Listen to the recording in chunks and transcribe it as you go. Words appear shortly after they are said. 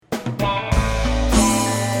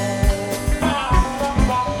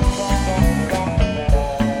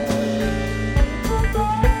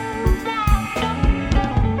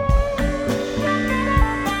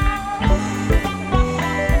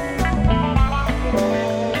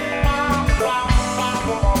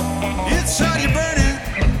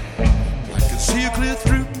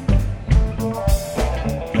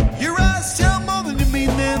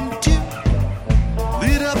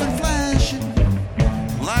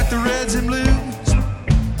rides and blues.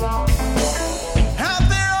 Out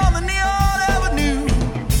there on the neon avenue.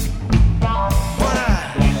 But I,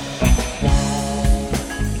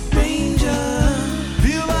 Ranger,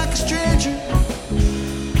 feel like a stranger.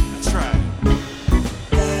 That's right.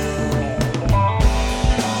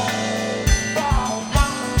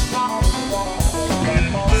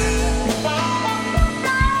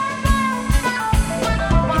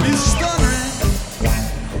 The music's thundering,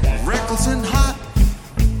 reckless and hot.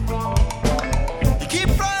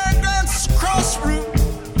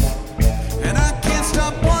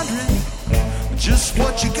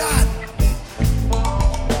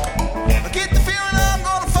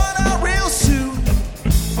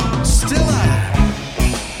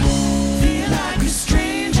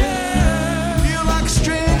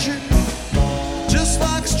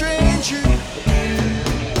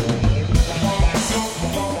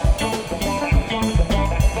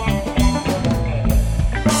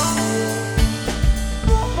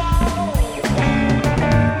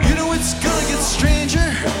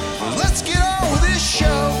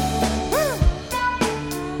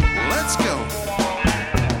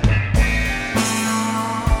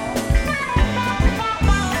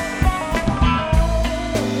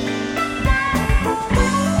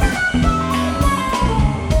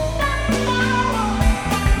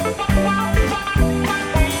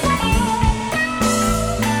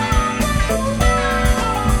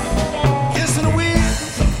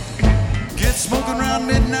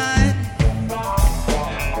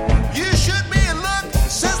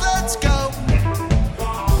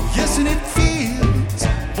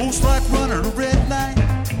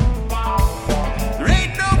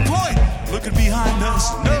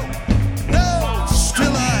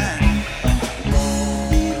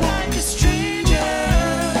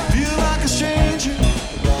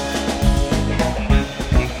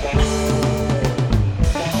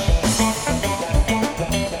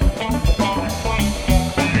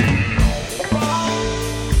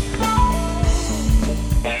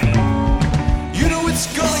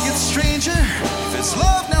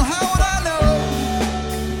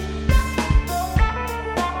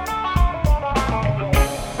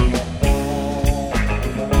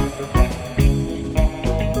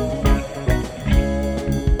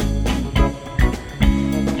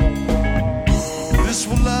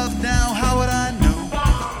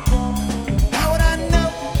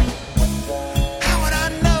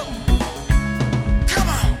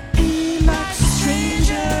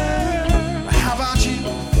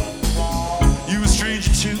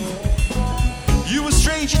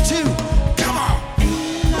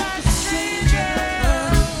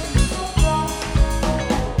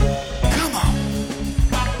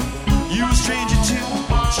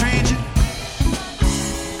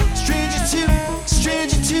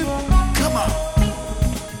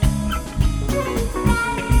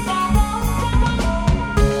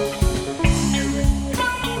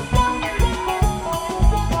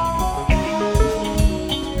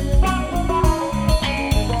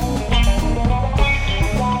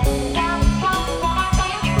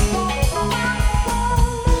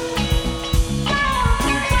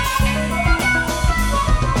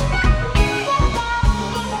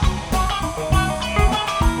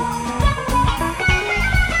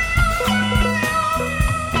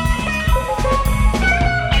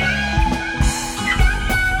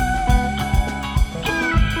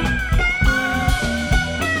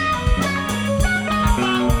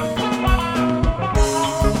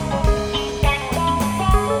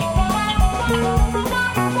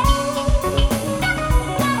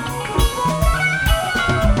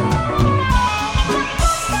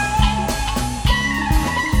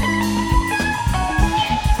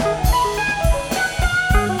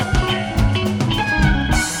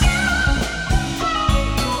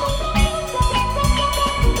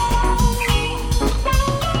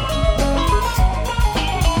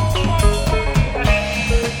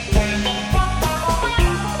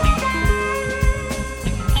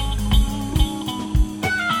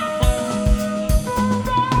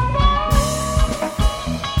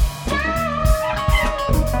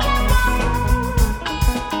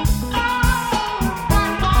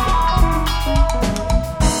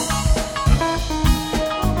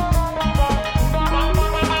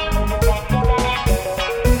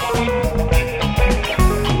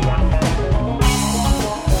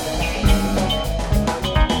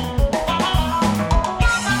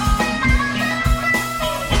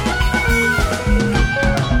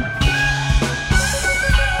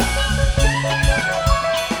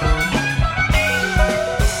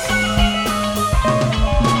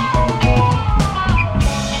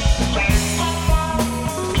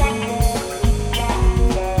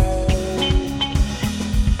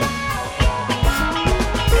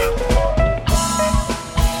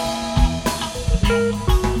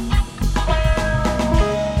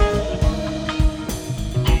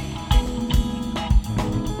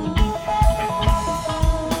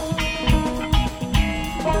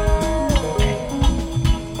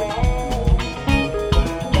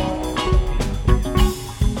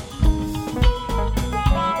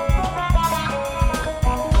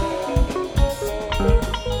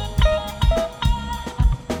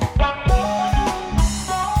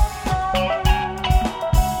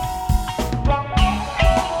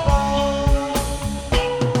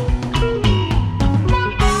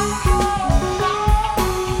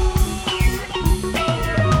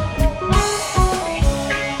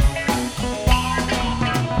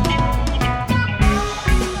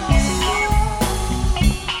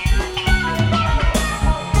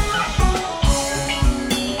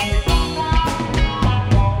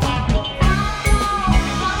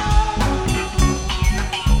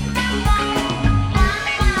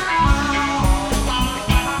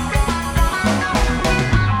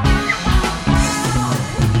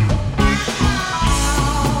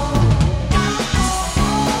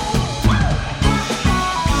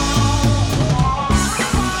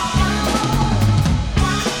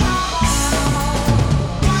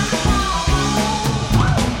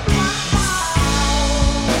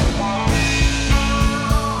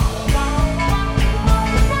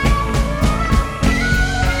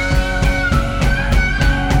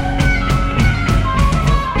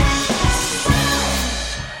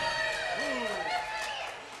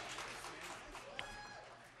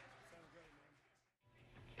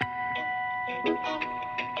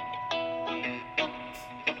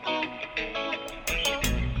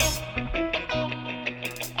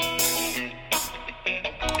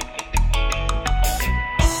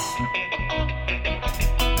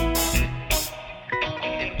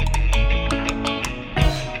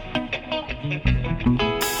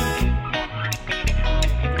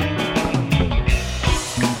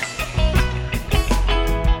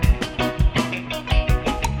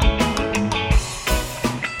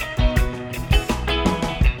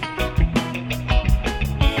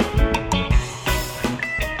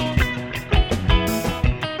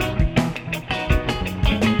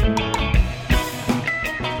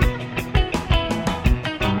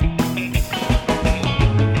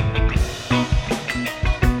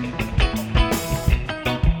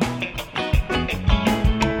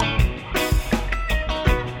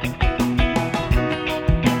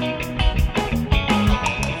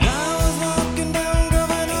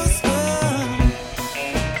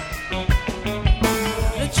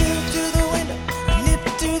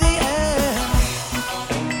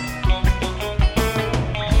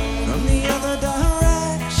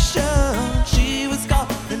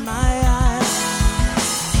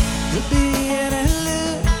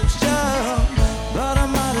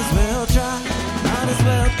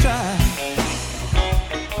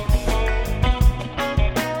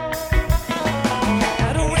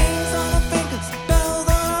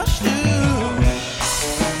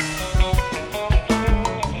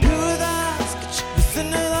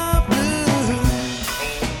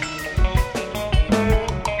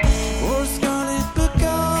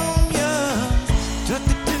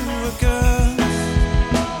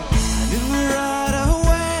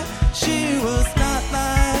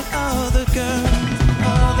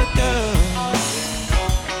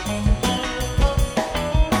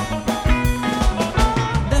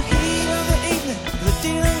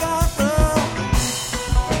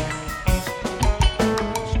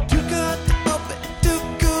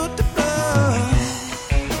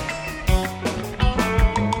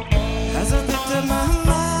 my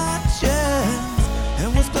matches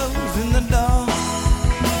and was closing the door.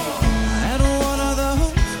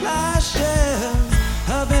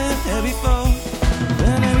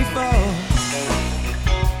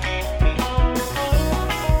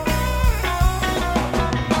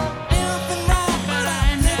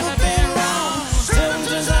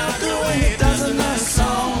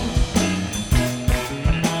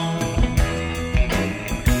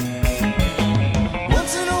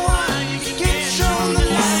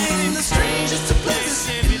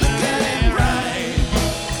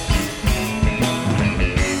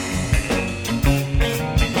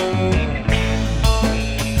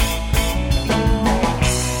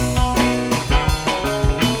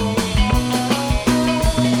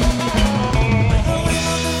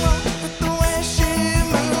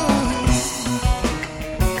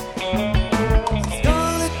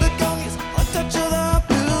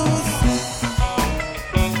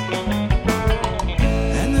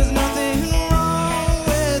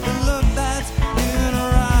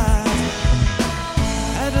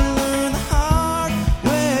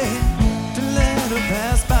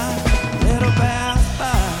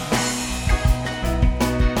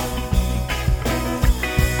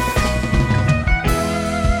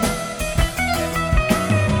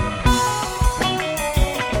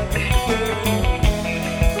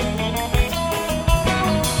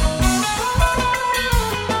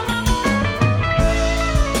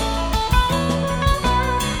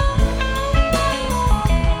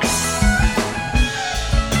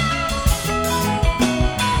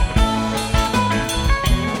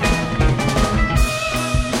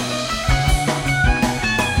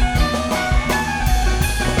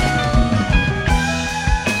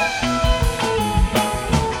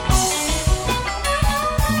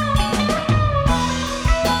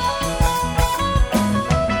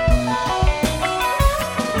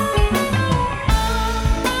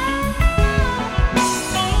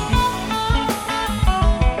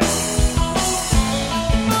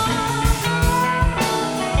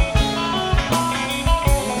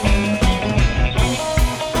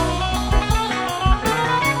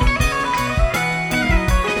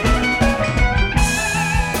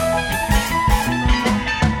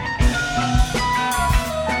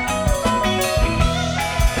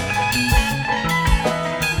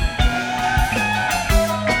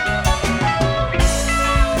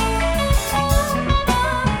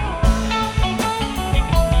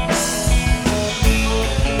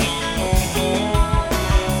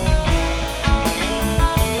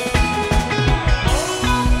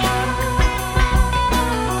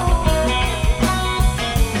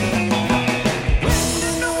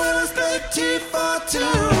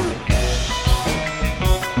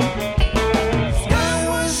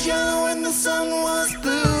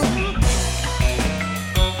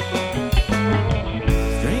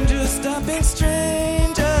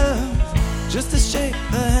 just to shake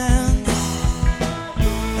the hand.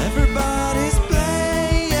 Everybody's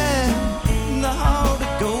playing the heart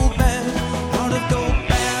of gold band, heart of gold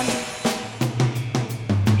band.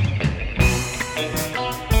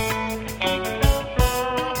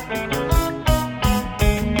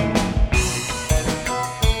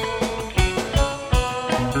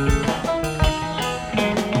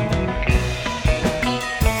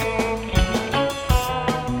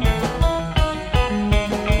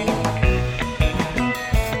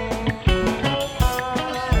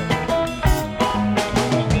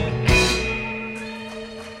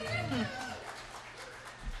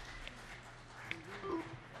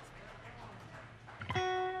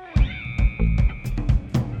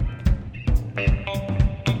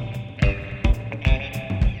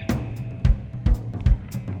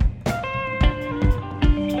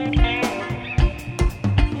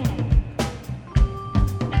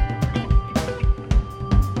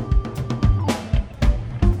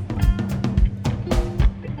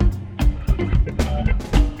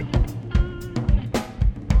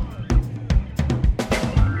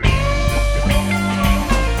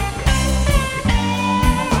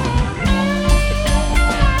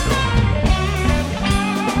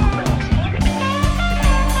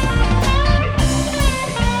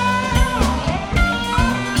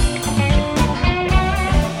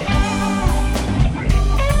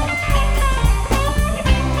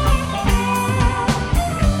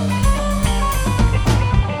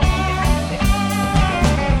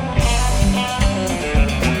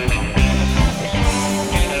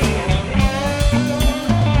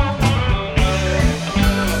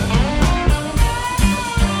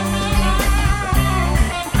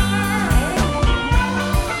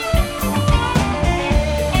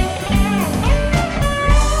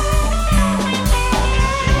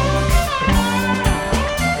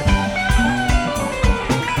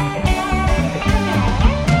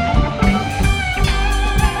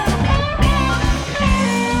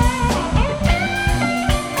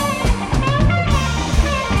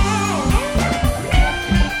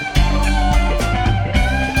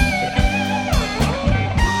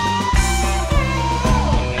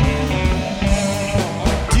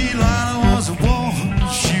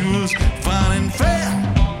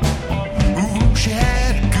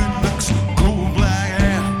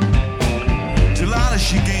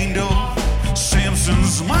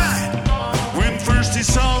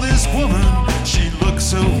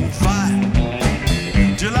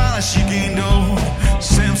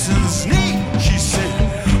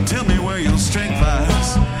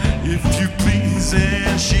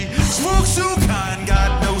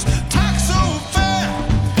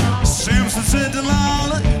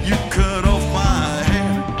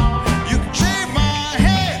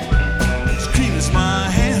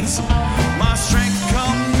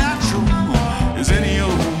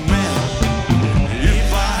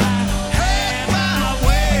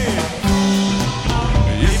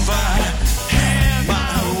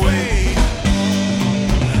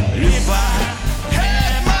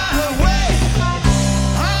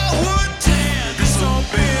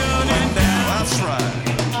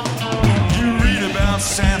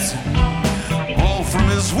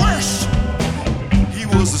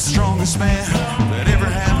 Man that ever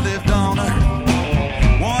had lived on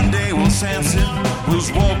earth. One day while Samson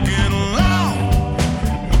was walking along,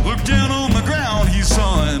 looked down on the ground, he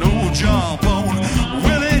saw an old jawbone.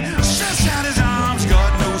 Well, he stretched out his arms,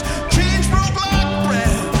 God knows, change broke like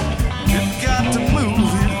bread. It got to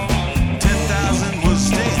moving, 10,000 was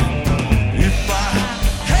dead. If I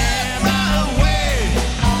had my way,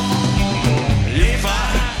 if I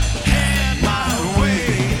had my way,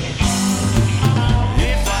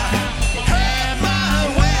 if I had my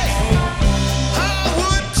way, I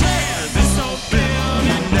would tear this old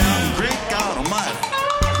building down.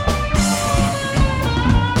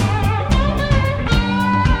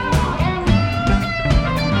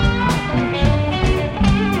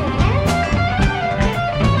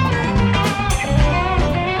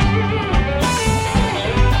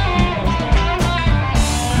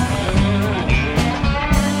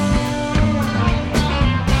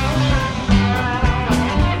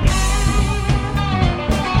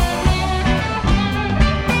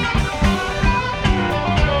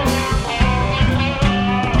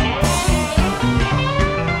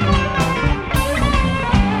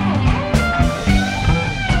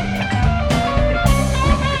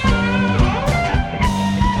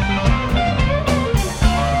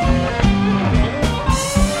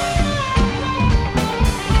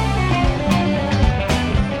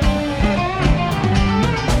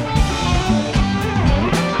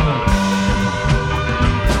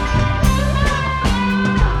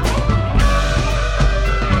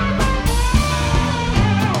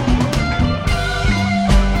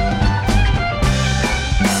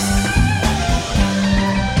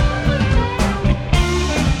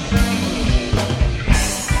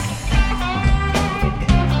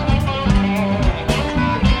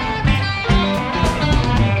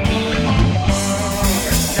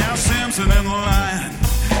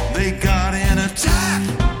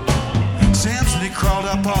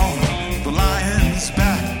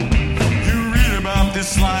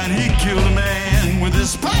 this line, he killed a man with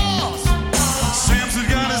his paws. Samson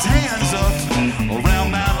got his hands up around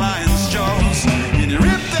that lion's jaws, and he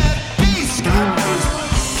ripped that beast, God knows,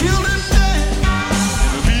 killed him dead.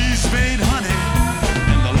 And the beast made honey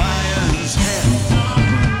in the lion's head.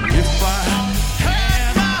 If I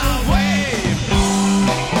had my way,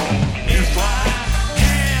 if I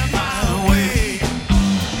had my way,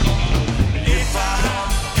 if I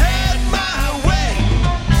had my way,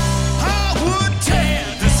 I would tear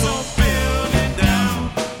this whole building down.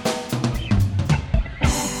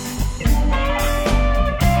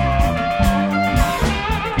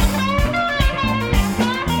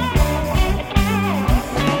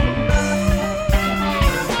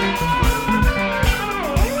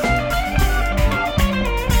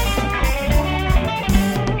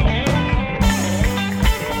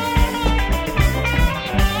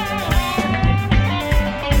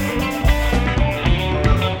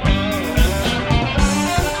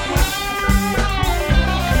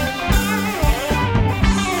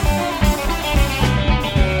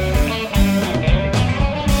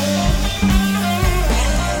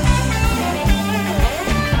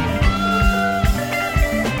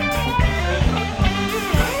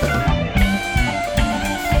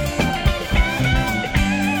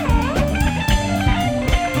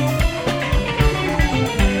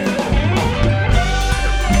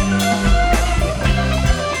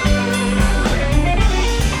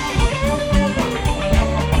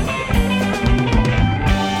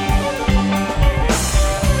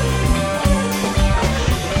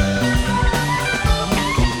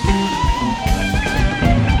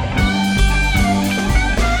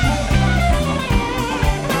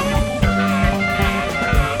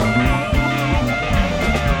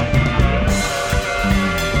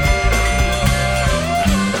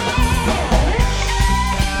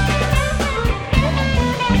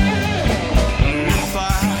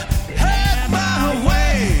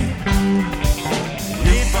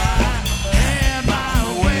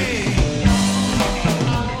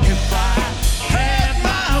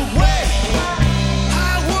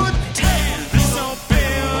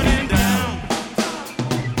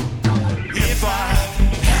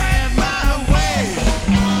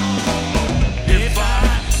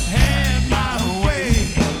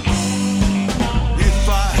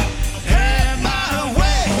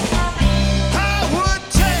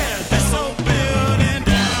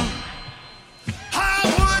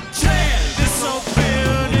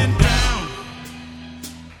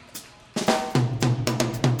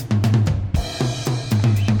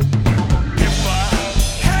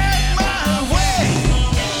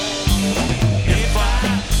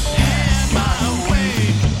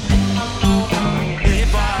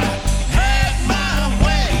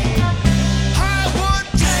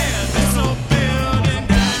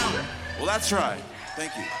 That's right.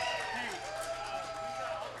 Thank you.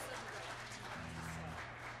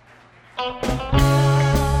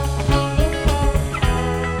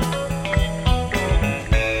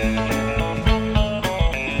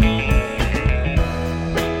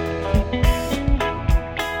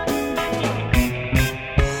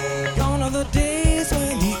 Gone are the days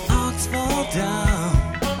when the ox fall down,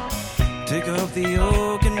 take up the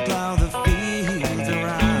yoke and plow the fields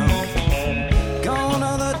around. Gone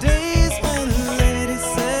are the days when the lady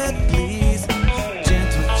said, please,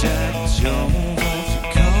 gentle Jack Jones, won't you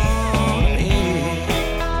come here?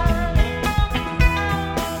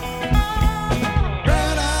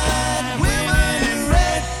 Brown-eyed women in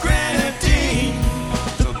red grenadine,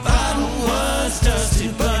 the bottle was dusty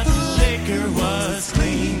but the liquor was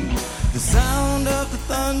clean. The sound of the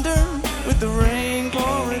thunder with the rain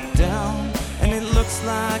pouring down, and it looks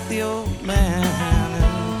like the old man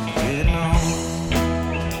is getting on.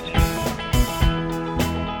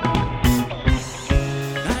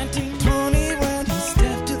 1920 when he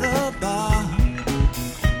stepped to the bar,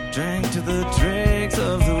 drank to the dregs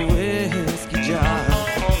of the whiskey jar.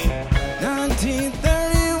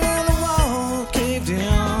 1930 when the wall caved in,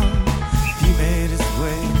 he made his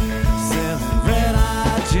way selling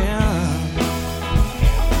red-eye gin.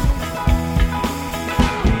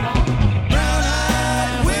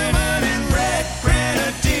 Brown-eyed women in red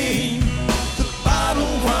grenadine, the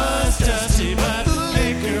bottle was dusty but the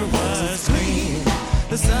liquor was clean.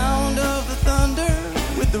 The sound of the thunder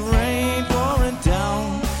with the rain pouring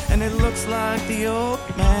down, and it looks like the old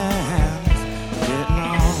man's getting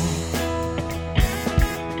on.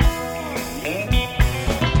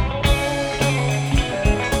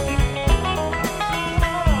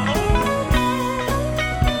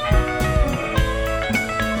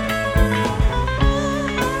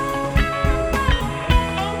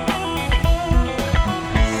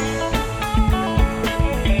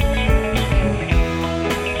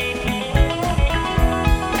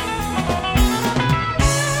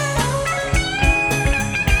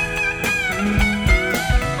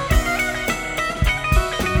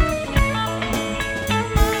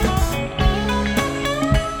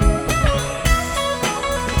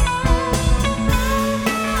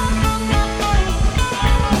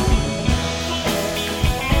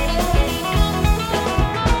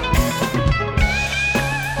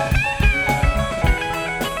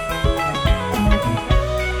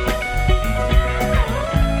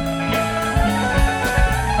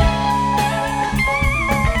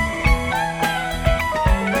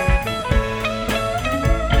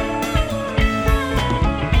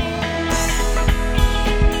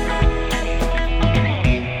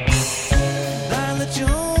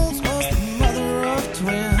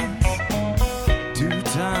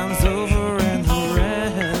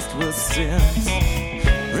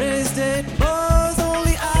 state boys,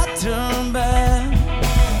 only I turned back.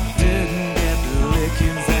 Didn't get the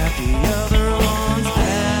lickings that the other ones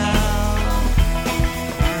had.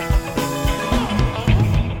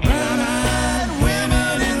 Brown-eyed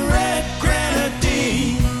women in red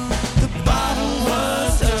grenadine. The bottle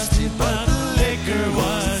was dusty, but the liquor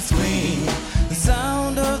was clean. The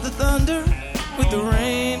sound of the thunder with the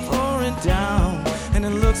rain pouring down, and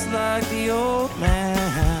it looks like the old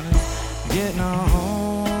man is getting home.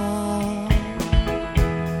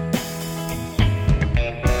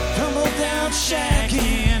 Tumble down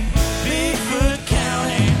shacking, Bigfoot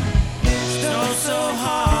County. Snow so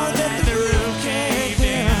hard that the roof caved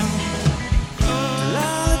in.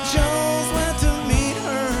 Lila Jones went to meet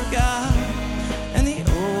her guy, and the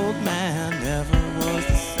old man never was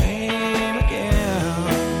the same again.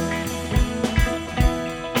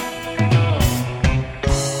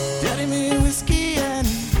 Daddy made whiskey and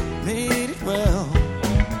made it well.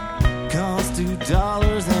 Cost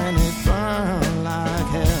 $2 and it burned like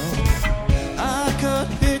hell. I cut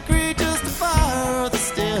hickory just to fire the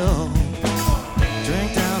still.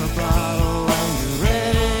 Drink down a bottle when you're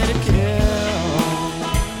ready to kill.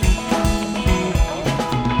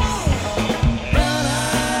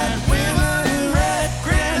 Brown-eyed women in red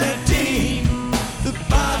grenadine. The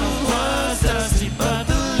bottle was dusty, but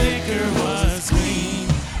the liquor was clean.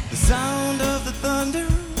 The sound of the thunder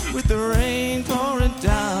with the rain pouring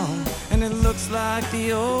down, and it looks like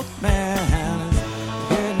the old man is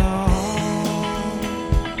getting home.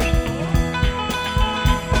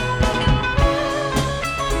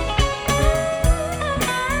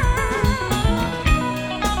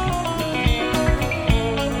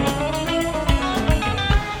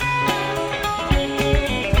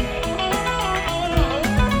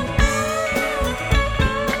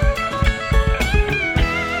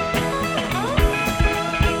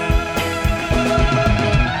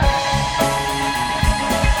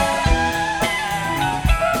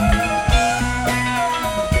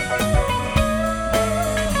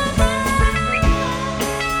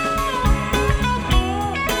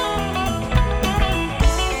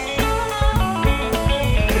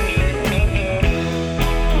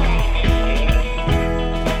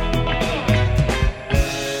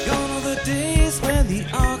 Gone are the days when the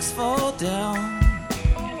ox fall down.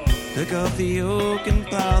 Pick up the yoke and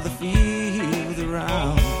plow the field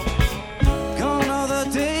around. Gone are the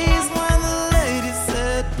days when the lady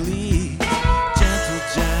said, please, gentle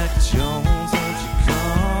Jack Jones, won't you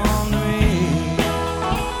come to me?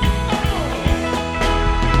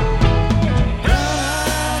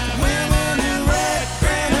 Brown-eyed women in red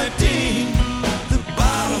grenadine. The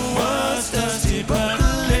bottle was dusty, but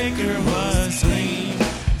the liquor was clean.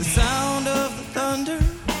 The sound of the thunder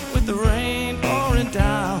with the rain pouring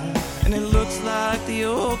down, and it looks like the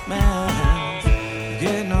old man's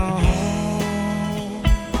getting home.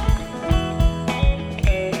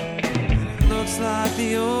 And it looks like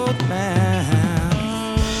the old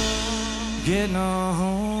man's getting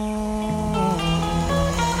home.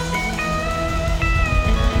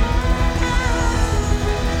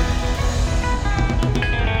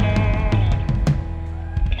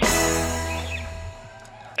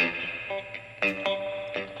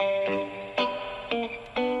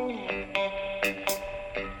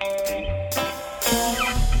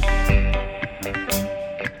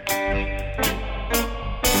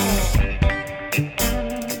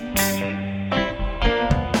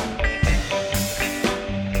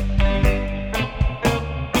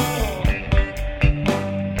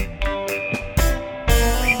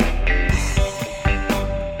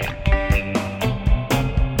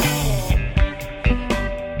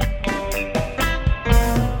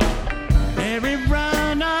 Merry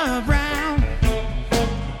run around,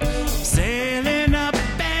 sailing up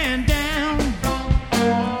and down,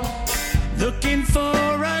 looking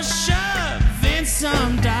for a shove in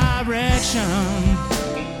some direction.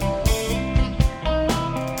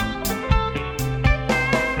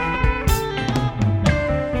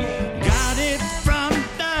 Got it from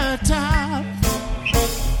the top,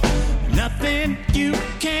 nothing you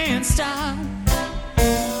can stop.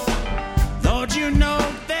 Lord, you know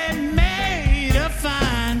they made a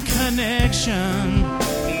fine connection.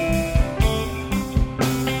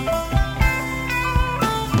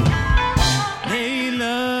 They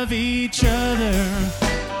love each other.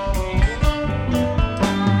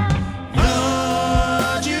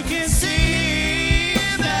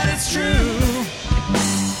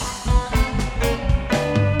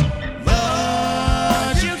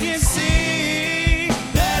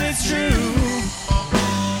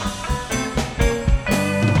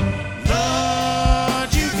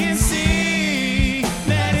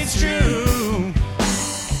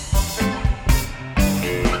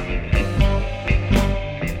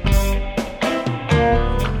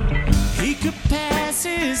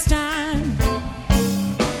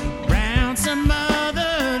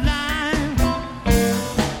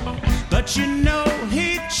 But you know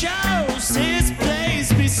he chose his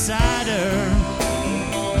place beside her.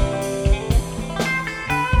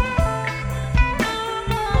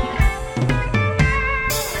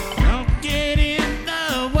 Don't get in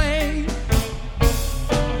the way.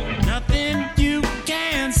 Nothing you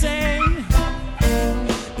can say.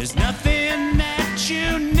 There's nothing that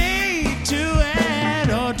you need to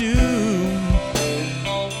add or do.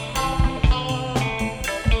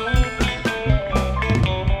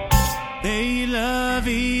 They love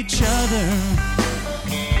each other.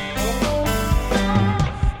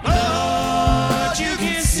 But you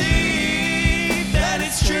can see that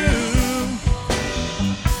it's true.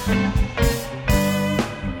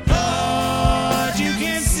 But you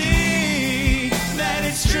can see that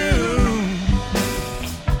it's true.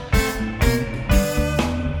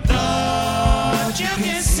 But you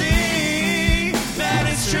can see that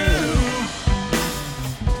it's true.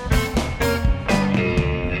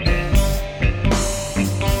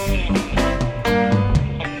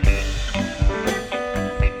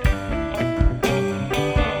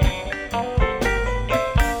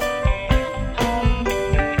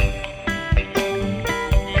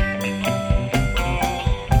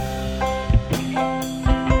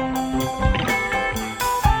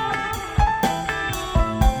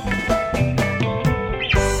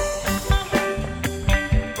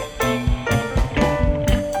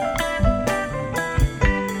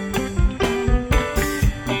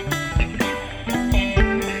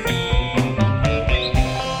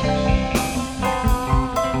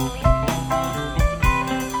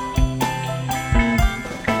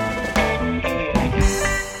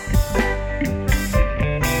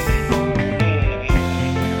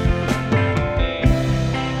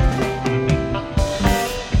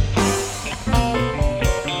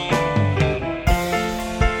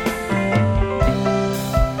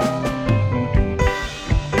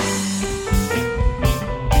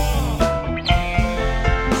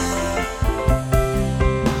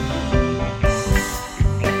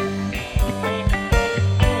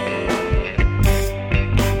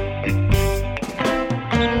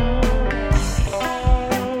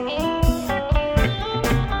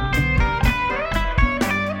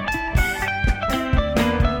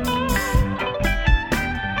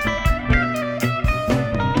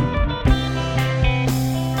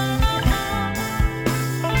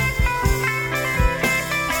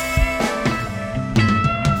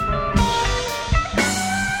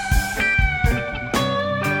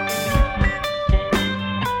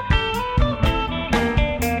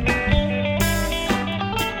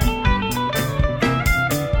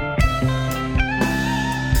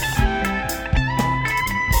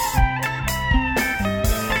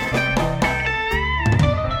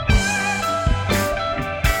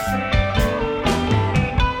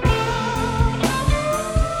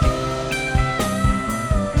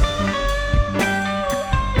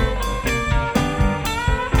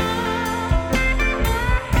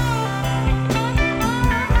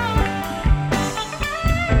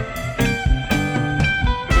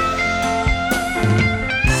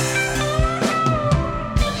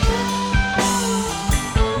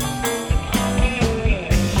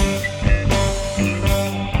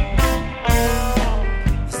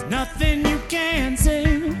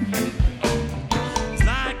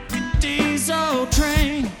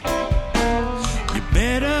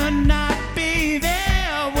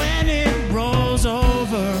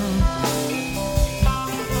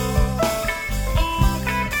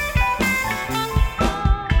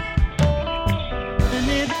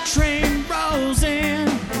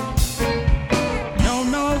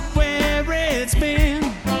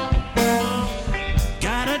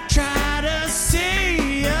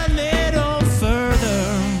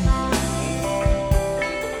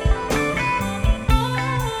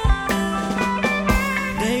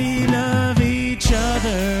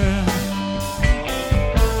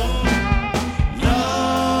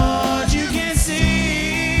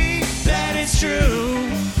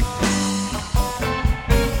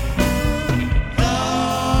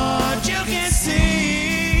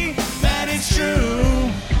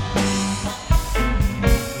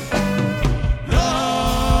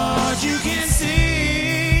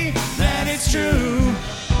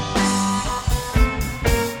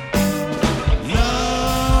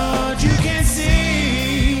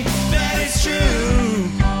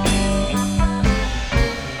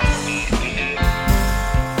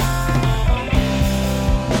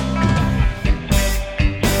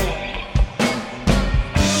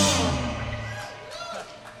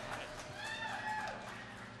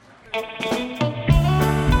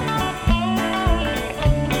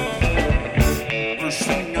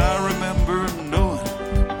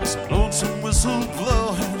 whistle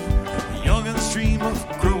blowing, a youngin's dream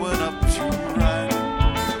of growing up to ride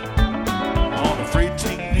on a freight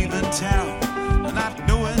train leaving town, not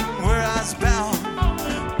knowing where I was bound.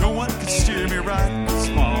 No one could steer me right,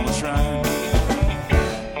 small as trying.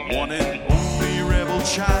 One and only rebel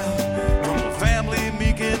child from a family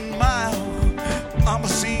meek and mild. Mama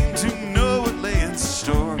seemed to know what lay in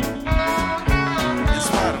store. In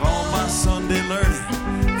spite of all my Sunday learning,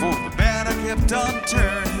 for the bad I kept on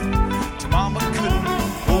turning, till Mama couldn't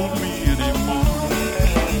hold me anymore.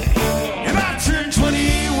 And I turned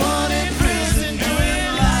 21 in prison, doing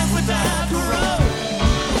life without parole.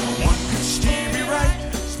 No one could steer me right,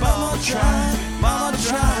 so Mama tried, Mama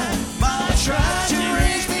tried, Mama tried to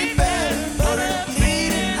raise me better, but her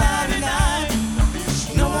bleeding 99.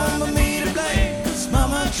 There's no one but me to blame, 'cause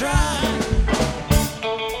Mama tried.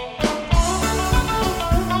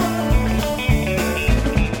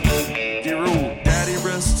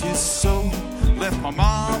 Left my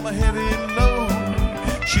mom a heavy load.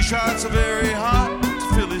 She tried so very hard to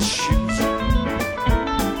fill his shoes,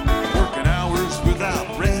 working hours without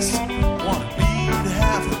rest, wanted me to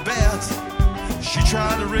have the best. She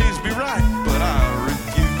tried to raise me right, but I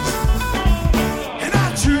refused. And I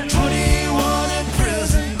turned 21 in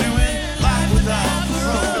prison, doing life without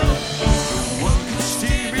parole. No one could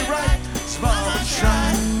steer me right, so Mama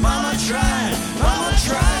tried, Mama tried, Mama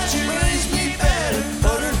tried to raise me better,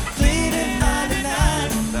 but her bleeding 99.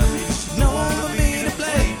 That leaves no one but me to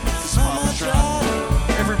blame, 'cause Mama tried.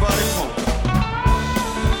 Everybody quote.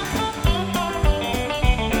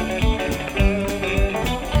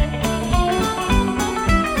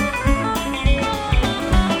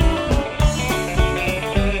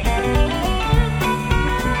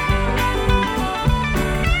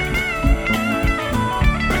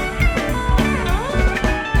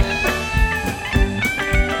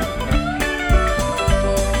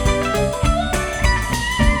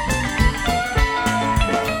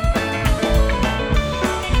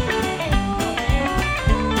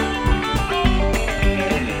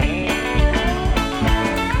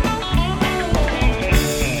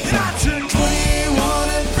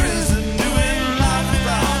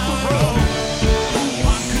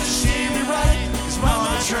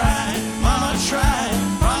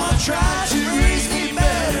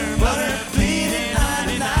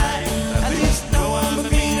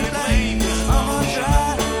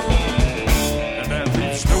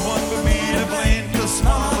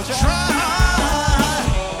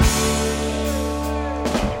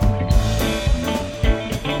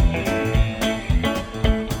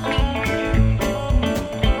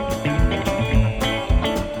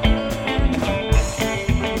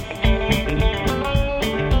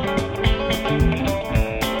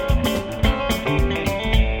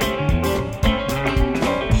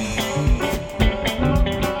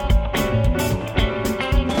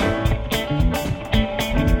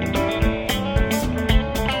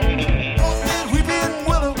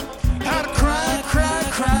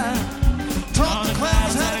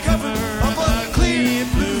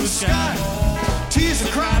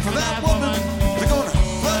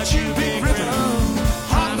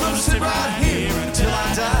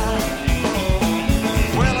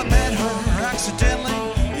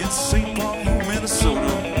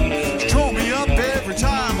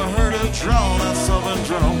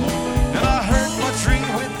 And I heard my dream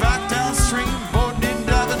went back downstream, boarding and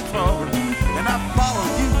diving forward, and I follow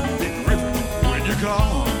you, big river, when you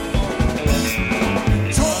call.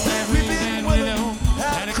 Told that we've been willow,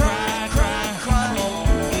 had to cry, cry, cry.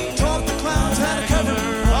 Told the clouds had to cover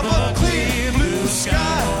up a clear blue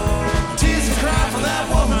sky. Tears and cry for that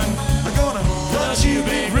woman. I'm gonna flood you,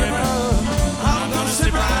 big river. I'm gonna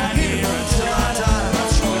sit right here until I die.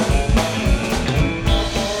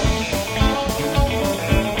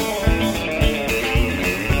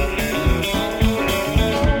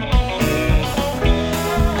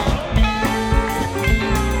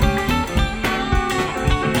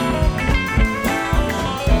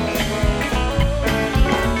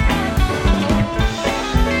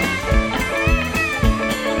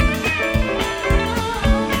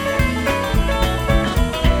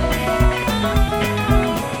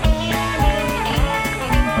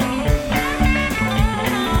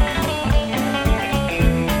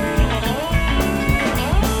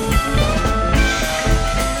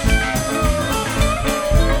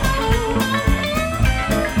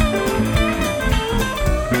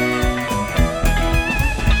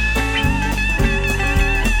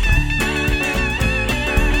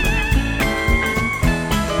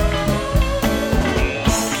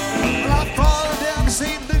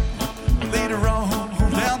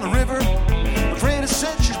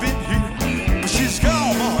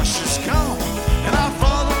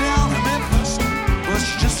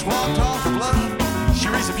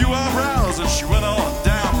 she went on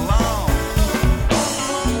down along.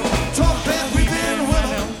 Talk that weeping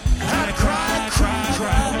willow had to cry, cry,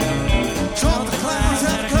 cry. Talk the clouds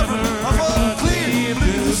had to cover of a clear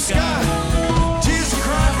blue sky. Tears to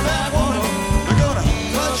cry for that woman. They're gonna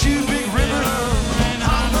flood you, big river, and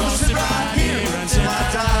I'm gonna sit right here until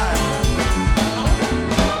I die.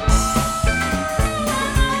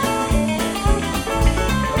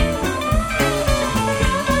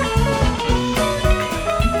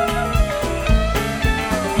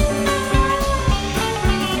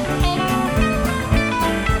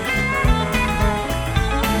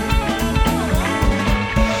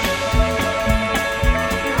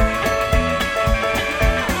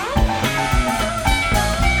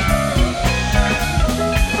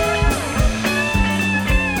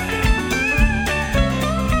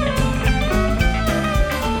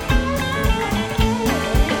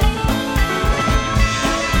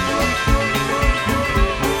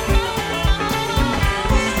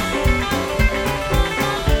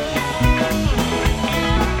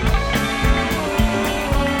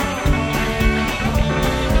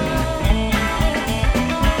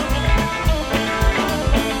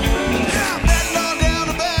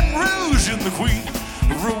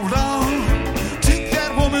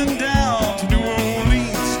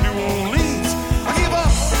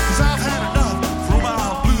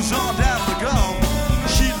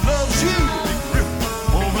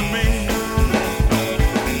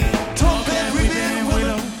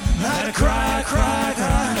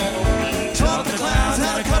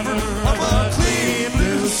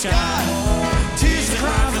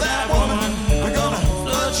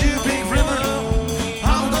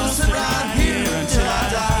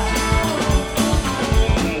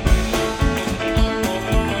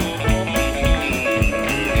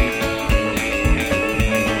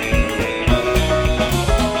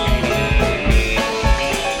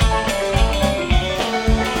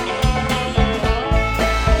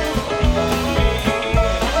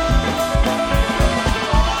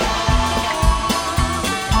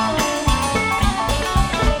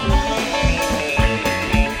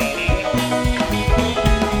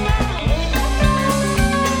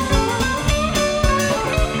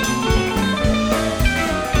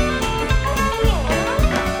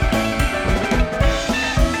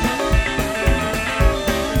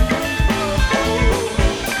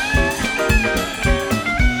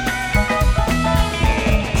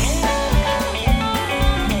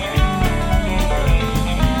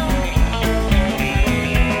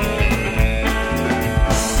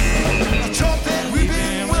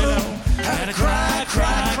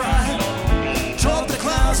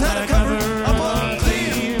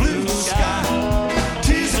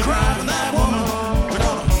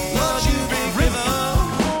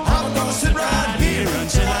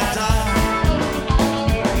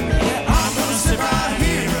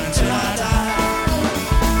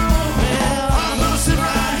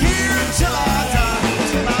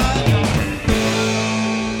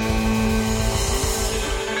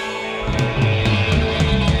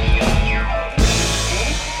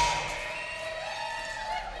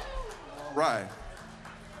 Right.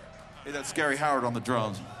 Hey, that's Gary Howard on the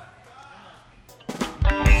drums.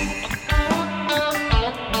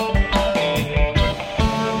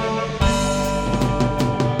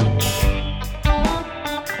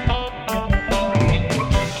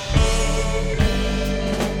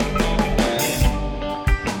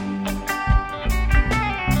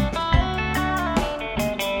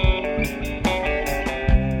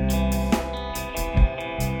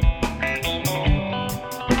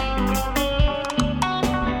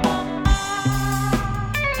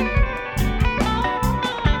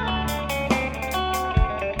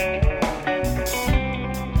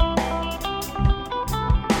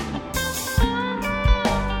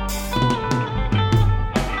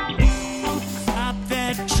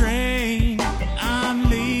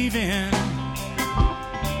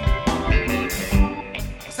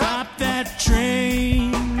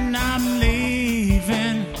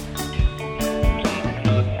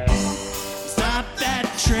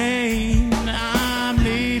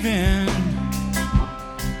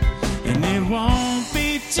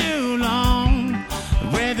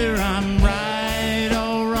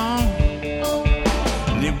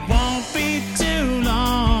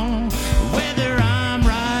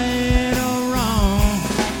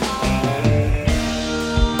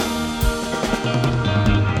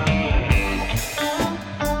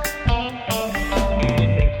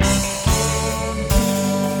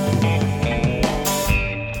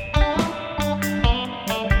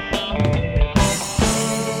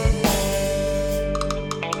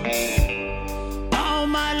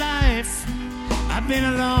 I've been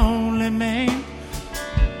a lonely man.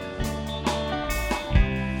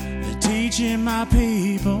 teaching my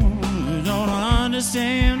people who don't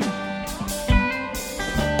understand.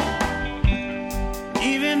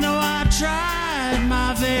 Even though I tried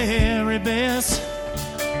my very best,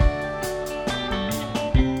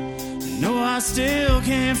 no, I still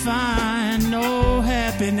can't find no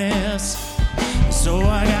happiness. So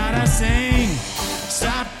I gotta sing,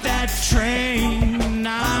 stop that train,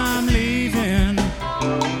 I'm leaving.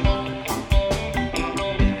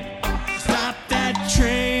 Stop that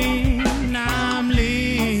train, I'm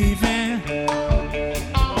leaving.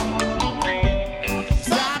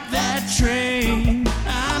 Stop that train,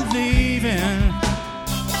 I'm leaving.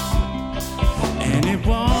 And it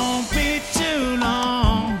won't be too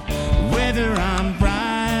long, whether I'm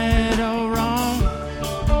right or wrong.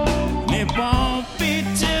 It won't be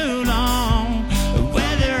too long,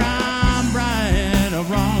 whether I'm right or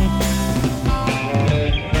wrong.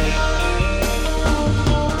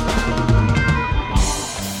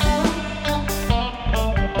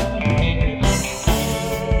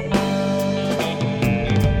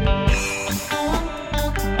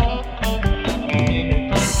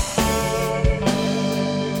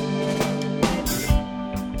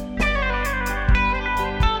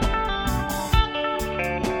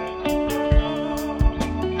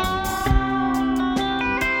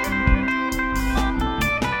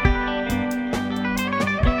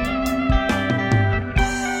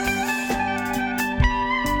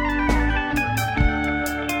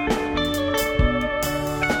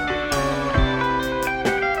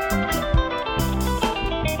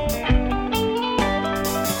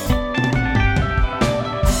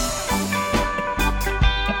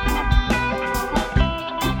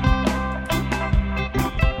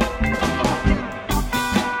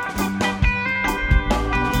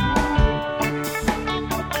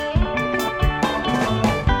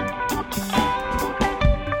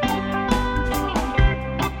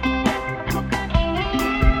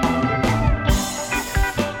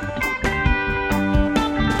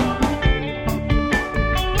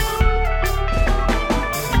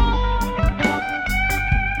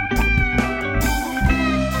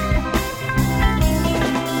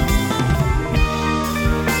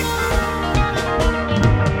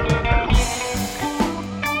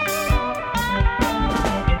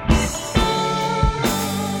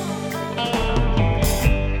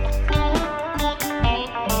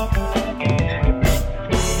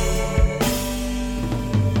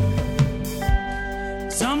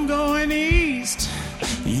 Some going east,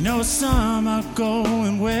 you know, some are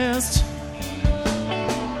going west.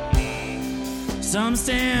 Some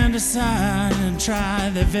stand aside and try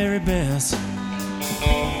their very best.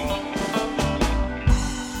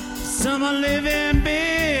 Some are living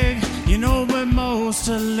big, you know, but most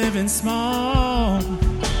are living small.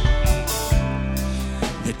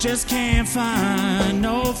 They just can't find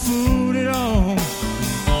no food at all.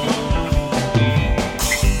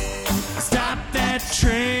 Stop that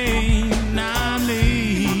train, I'm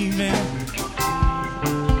leaving.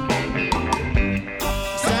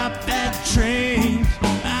 Stop that train,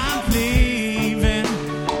 I'm leaving.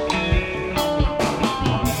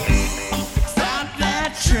 Stop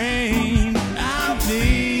that train, I'm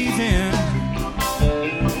leaving.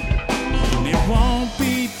 And it won't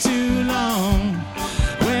be too long,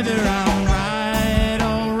 whether I'm right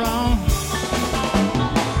or wrong.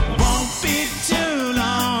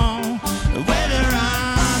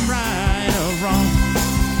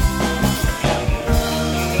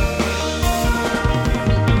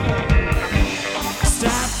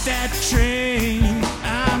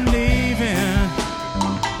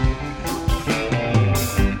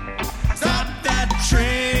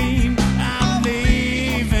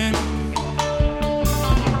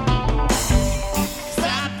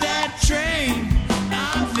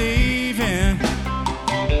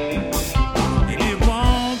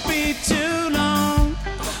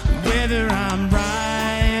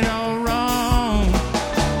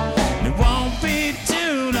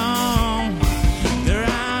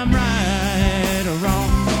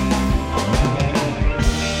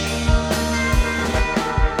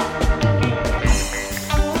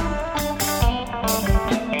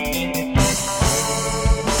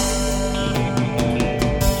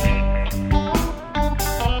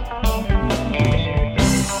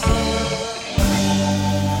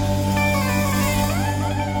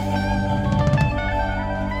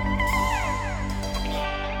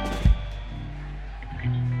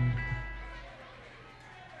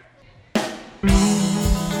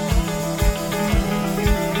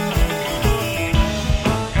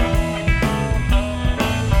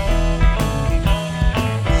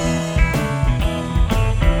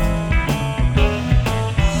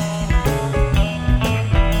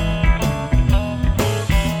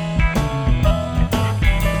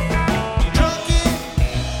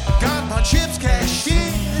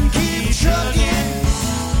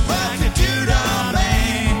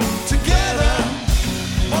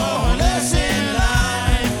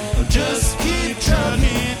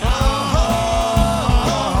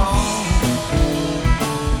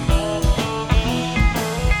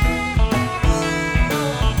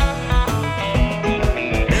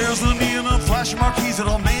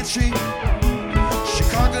 Street.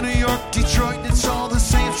 Chicago, New York, Detroit, it's all the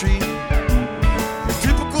same street. Your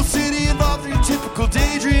typical city involved in your typical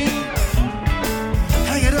daydream.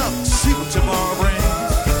 Hang it up, see what tomorrow brings.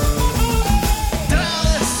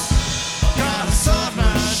 Dallas, got a soft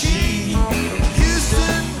machine.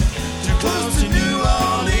 Houston, too close to New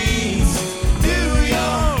Orleans. New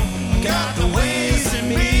York, got the ways and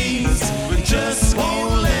means, but just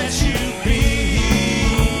won't let you be.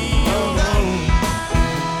 Oh, no.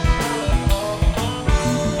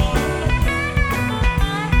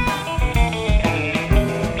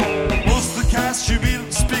 Most of the cast you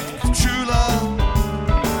meet speak true love.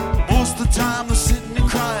 Most of the time they're sitting and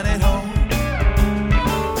crying at home.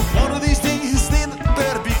 One of these days they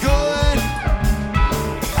better be going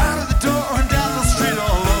out of the door and down the street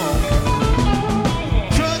all alone.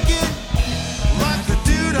 Trucking like the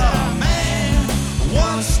dude I'm man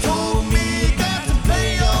once told me, you got to play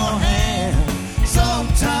your hand.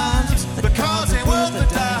 Sometimes the cards ain't worth a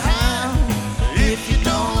dime if you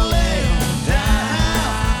don't lay 'em down.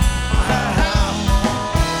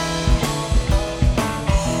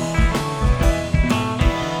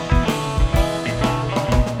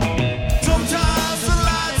 Sometimes the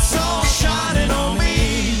lights all shining on me.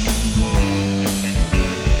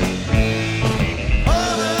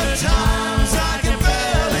 Other times I can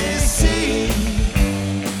barely see.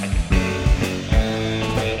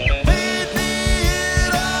 Lately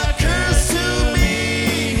it occurs to me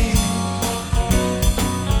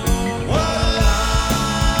what a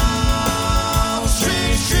long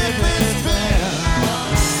strange trip it's been.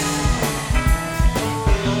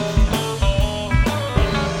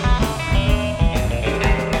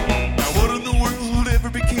 Now what in the world ever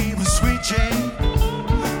became a sweet Jane?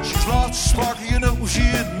 She's lost her sparkle, you know she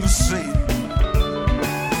isn't the same.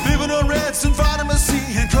 Living on reds and vitamin C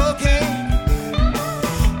and cocaine.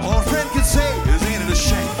 All a friend can say is, ain't it a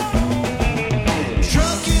shame?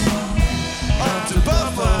 Trucking up to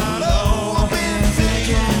Buffalo, I've been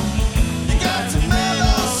thinking you got to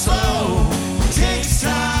mellow slow. It takes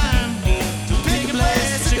time to pick a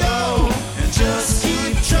place to go and just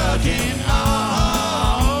keep trucking on.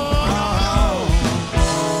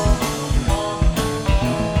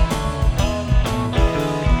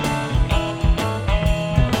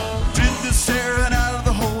 Been staring out of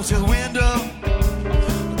the hotel window.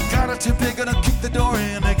 Got a tip, they're gonna kick the door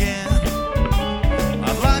in again.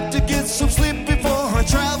 I'd like to get some sleep before I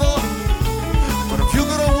travel, but if you're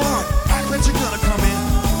gonna walk, I bet you're gonna come in.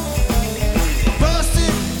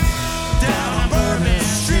 Busted down on Bourbon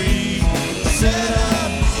Street, set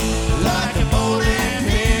up like a bowling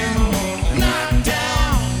pin, knocked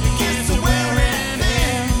down against the wearing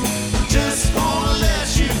thin. Just won't let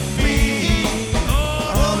you be.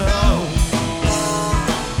 Oh no.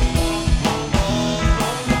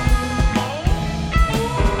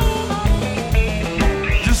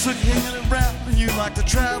 Just like hanging around and you like to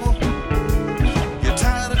travel. You're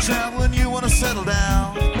tired of traveling, you wanna settle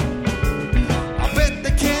down. I bet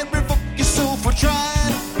they can't revoke your soul for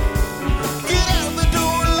trying. Get out the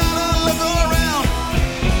door and let her look around.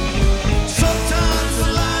 Sometimes the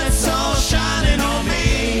lights all shining on me.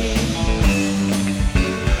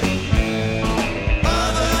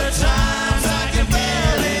 Other times I can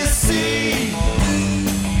barely see.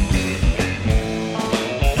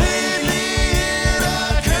 Lately it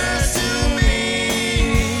occurs to me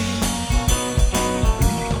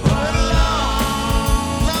what a long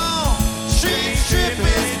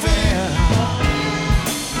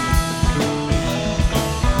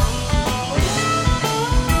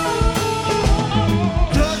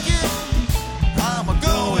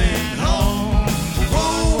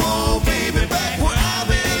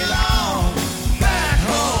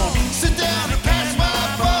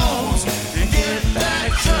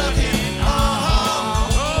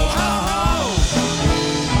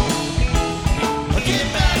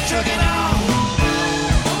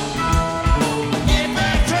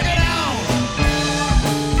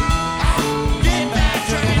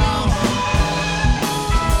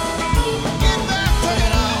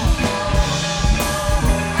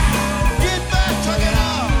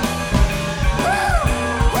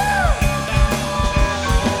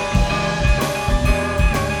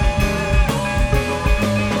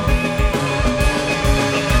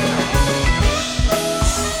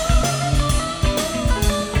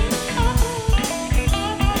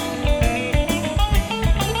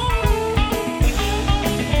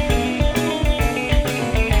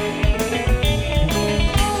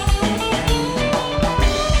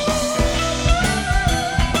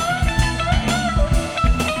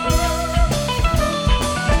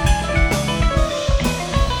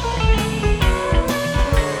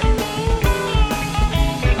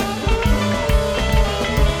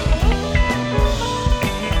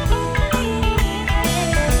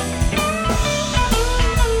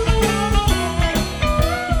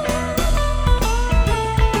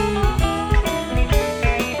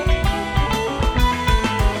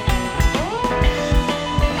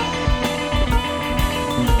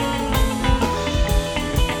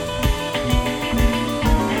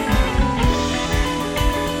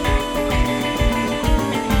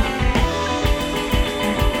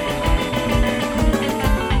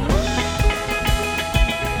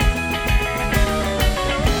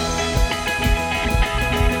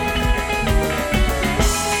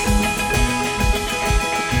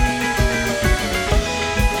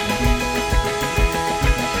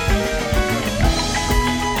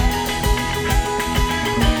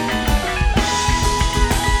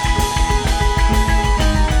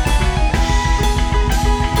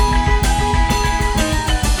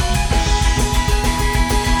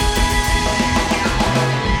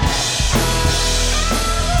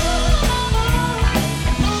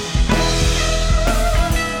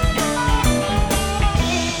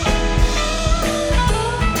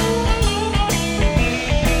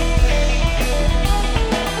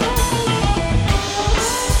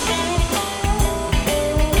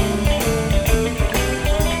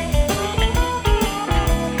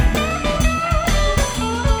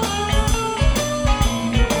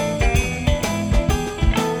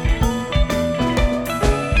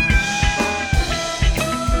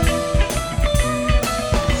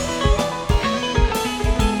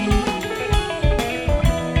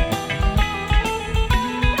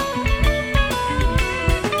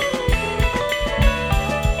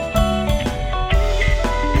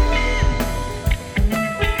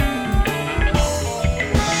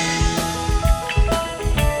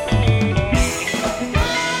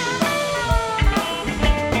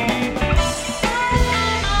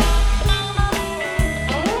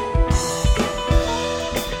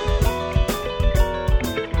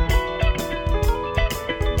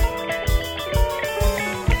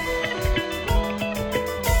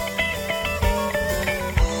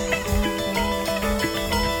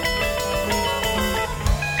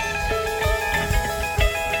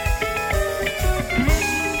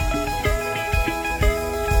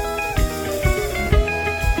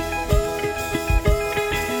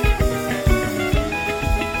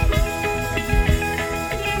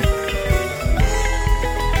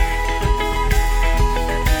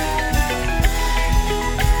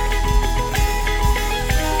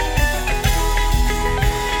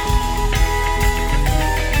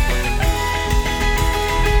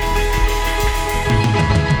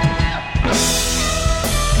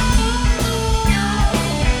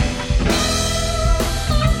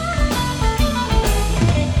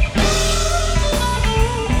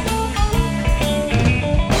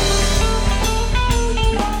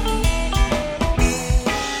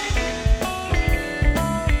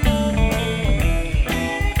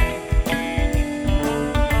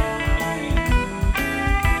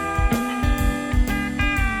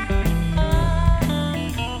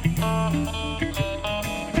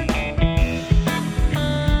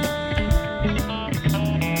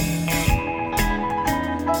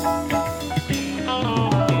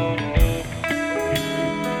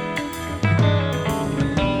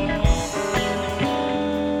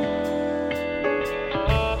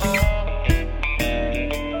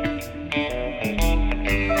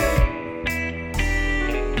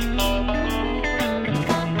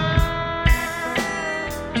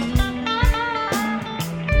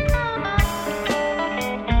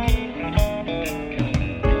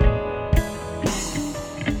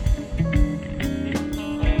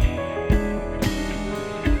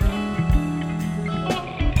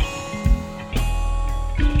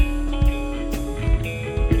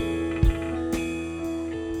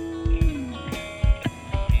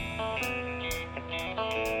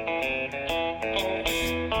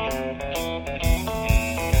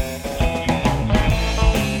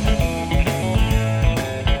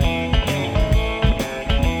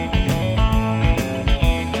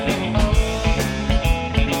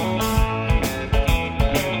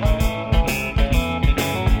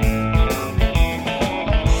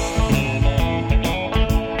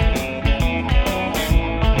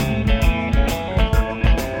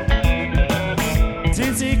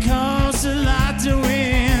Since it costs a lot to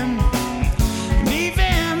win, and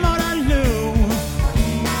even more to lose,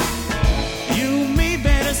 you and me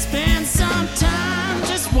better spend some time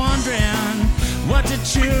just wondering what to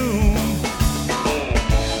choose.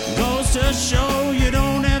 Goes to show you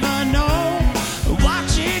don't ever know.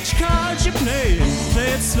 Watch each card you play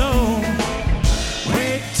it slow.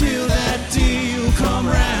 Wait till that deal come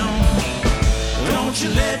round. Don't you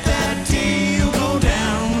let that deal go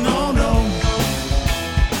down, no, no.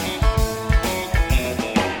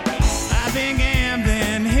 I've been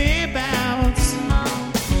gambling hereabouts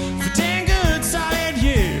for 10 good solid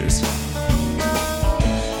years. If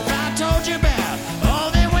I told you about all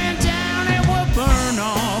that went down, it would burn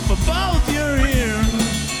off of both your ears.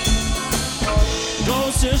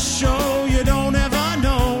 Goes to show you don't ever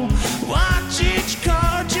know. Watch each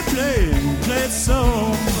card you play it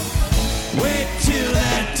slow. Wait till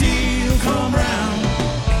that deal come round.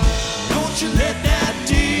 Don't you let that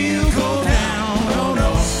deal go down, oh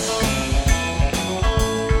no.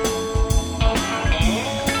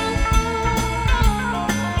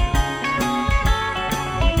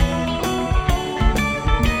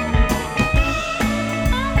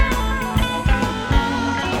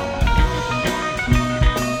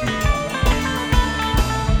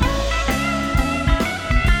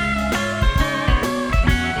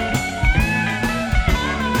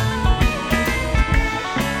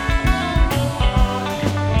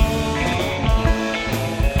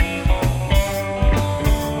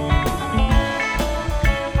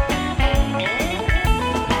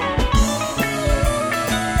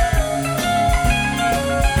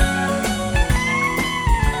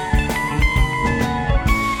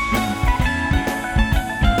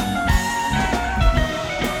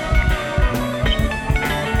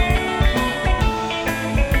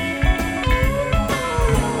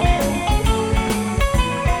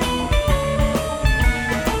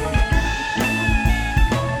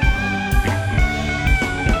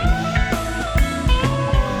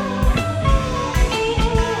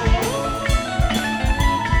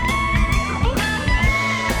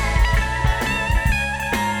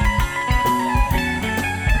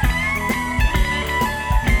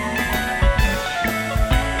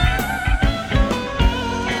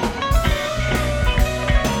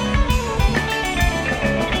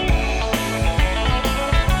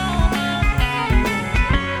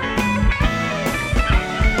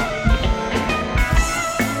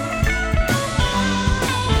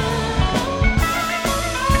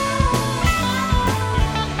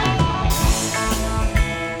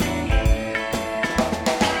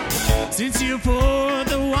 Since you poured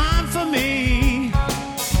the wine for me,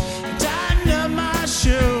 tightened up my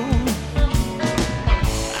shoe,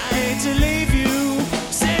 I hate to leave you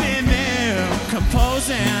sitting there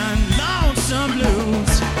composing lonesome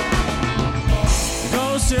blues.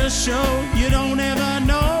 Goes to show you don't ever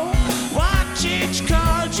know. Watch each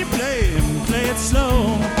card you play it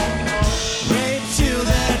slow. Wait till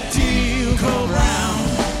that deal go round.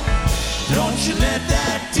 Don't you let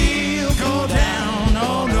that deal go down,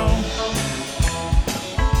 oh no.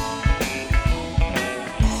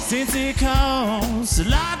 Since it costs a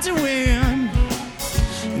lot to win,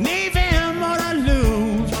 and even more to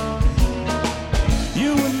lose,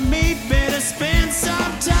 you and me better spend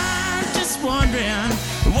some time just wondering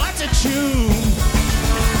what to choose.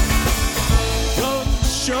 Go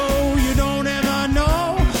show you don't ever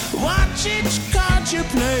know. Watch each card you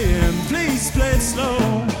play and please play it slow.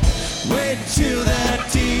 Wait till that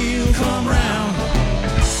deal come round.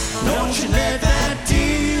 Don't you let that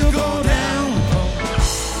deal go down.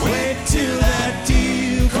 Wait till that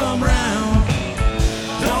deal come round.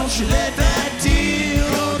 Don't you let that deal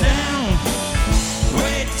go down.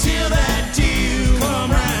 Wait till that deal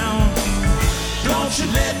come round. Don't you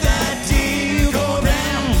let that deal go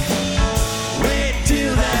down. Wait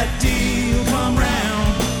till that deal come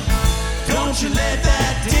round. Don't you let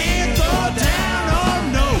that deal go down, oh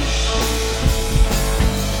no.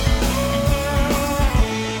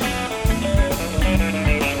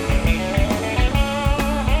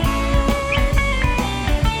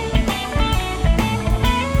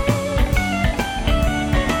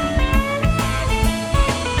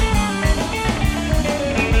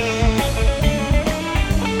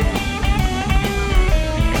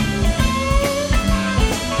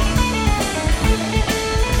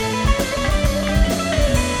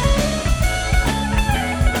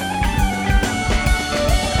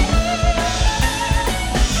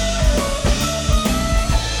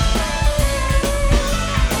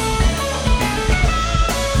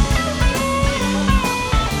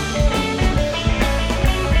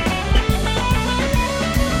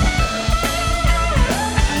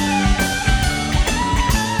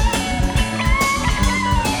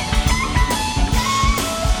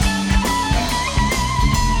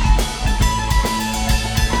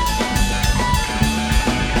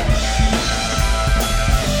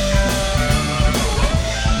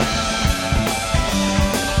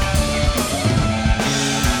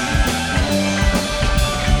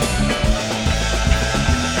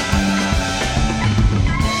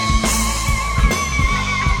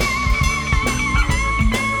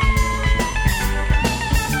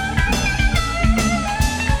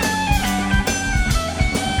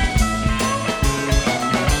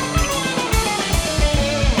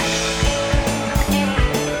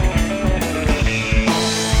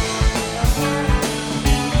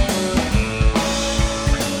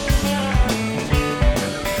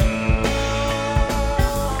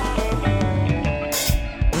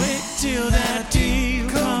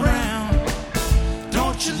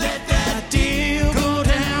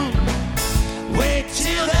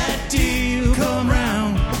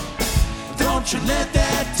 Don't you let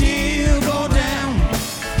that deal go down.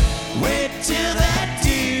 Wait till that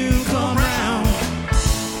deal come round.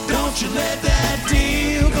 Don't you let that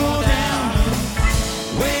deal go down.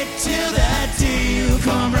 Wait till that deal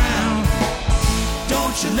come round.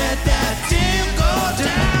 Don't you let that deal go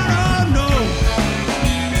down. Oh no.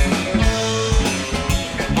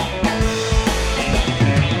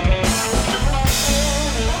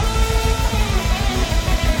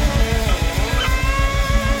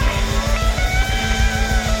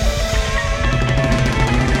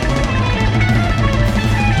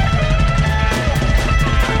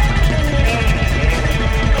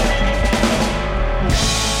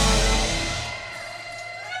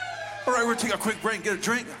 All right, we're going to take a quick break and get a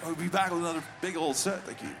drink. We'll be back with another big old set.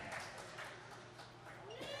 Thank you.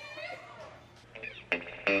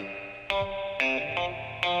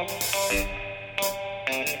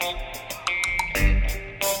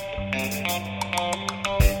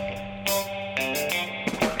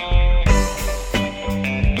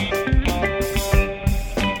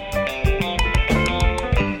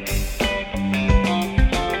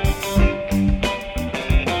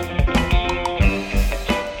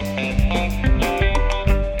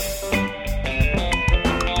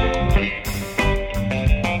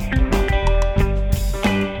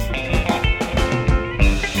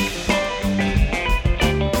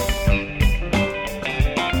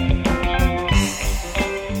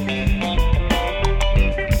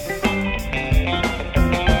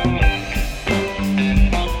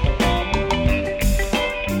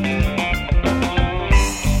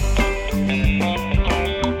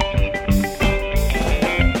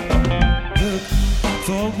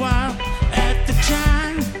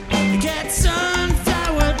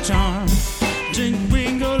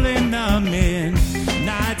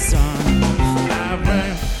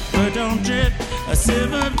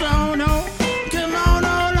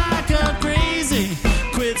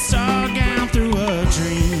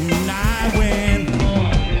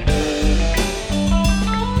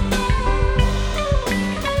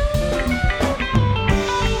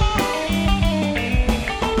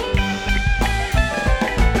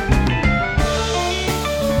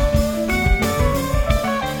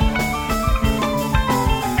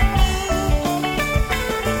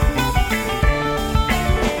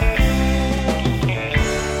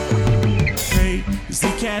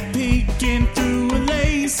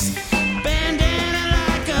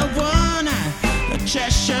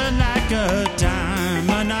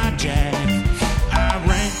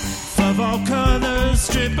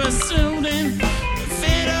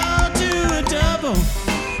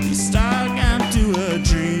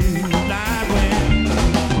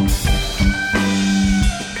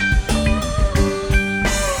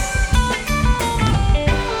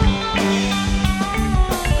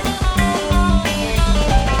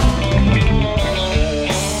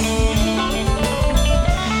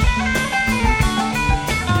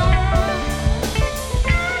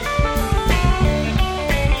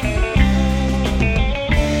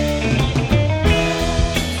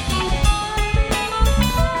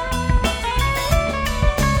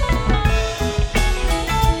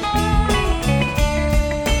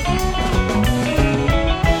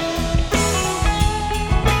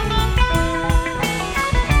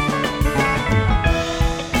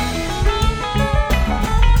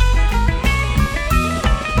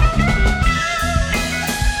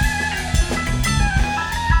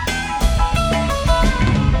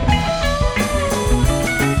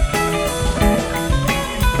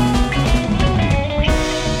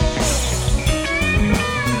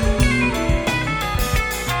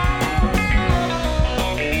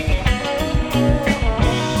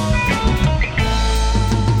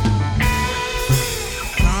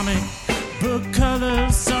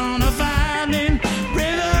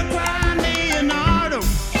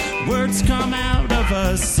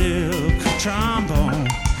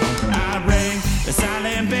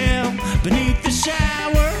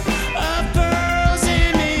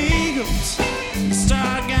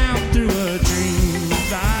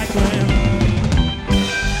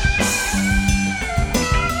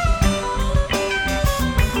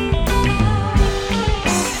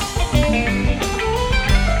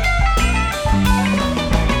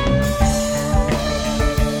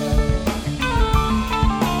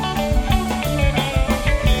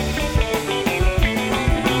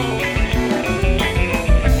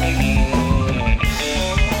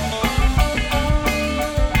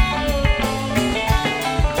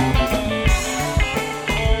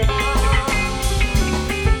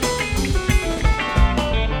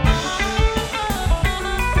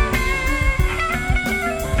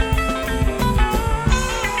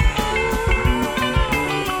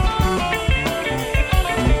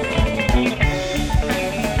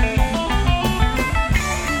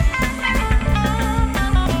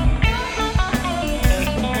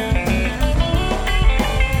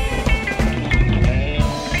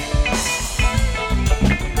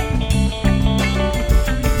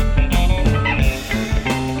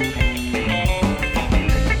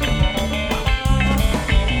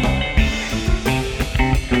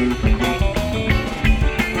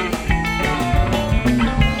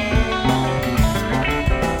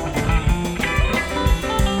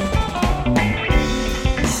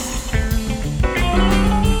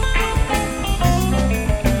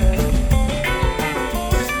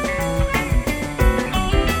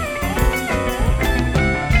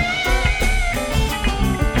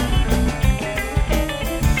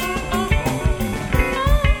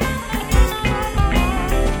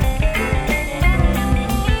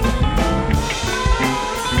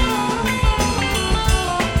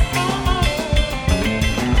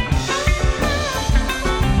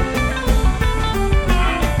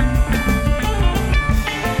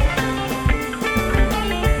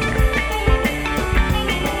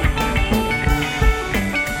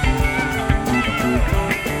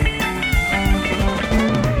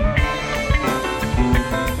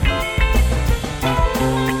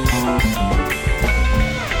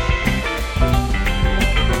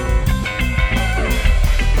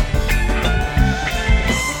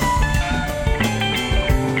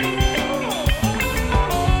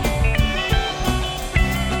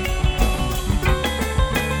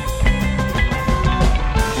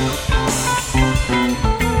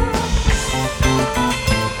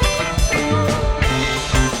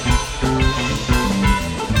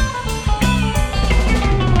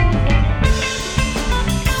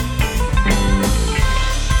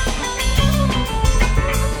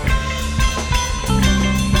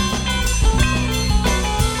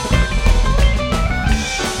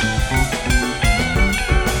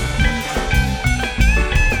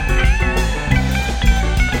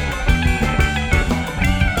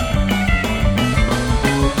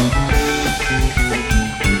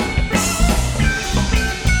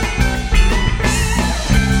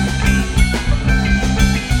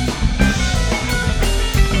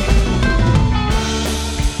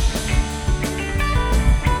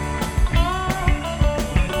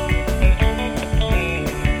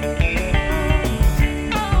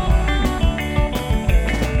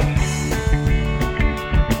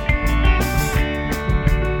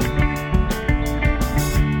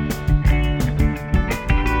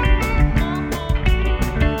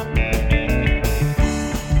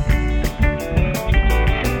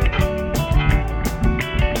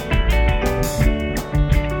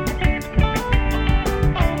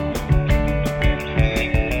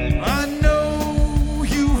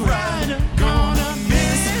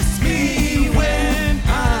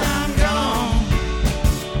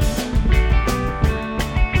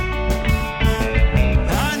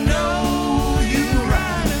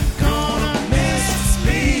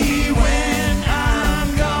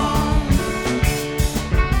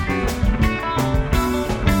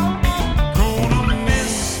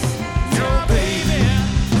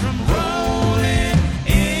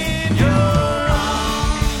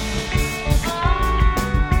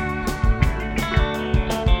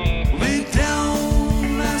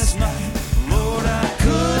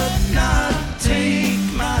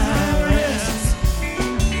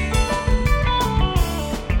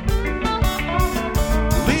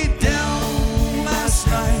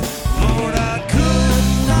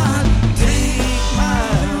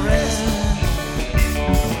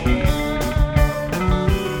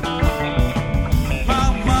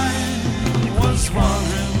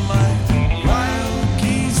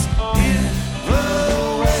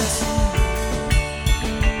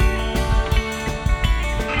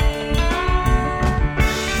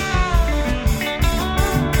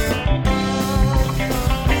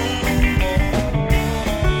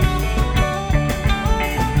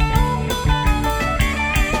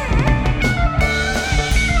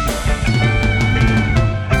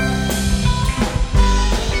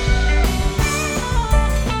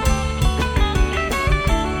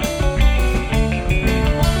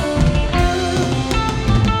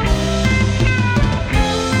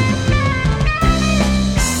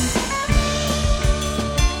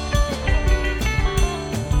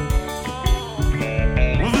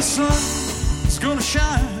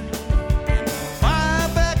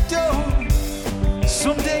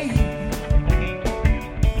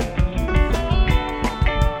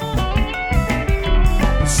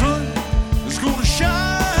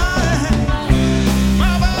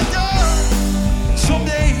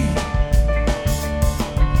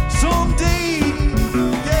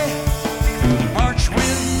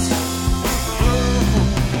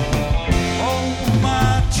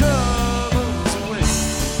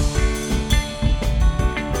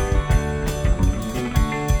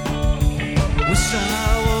 Wish I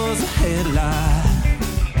was a headlight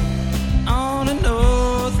on a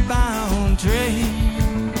northbound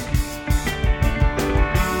train.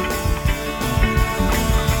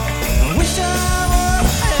 I wish I was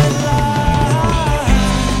a headlight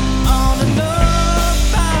on a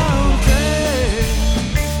northbound train.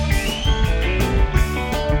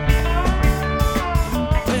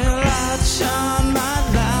 Well, I'd shine my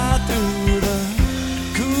light through the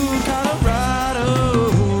cool Colorado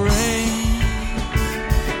rain.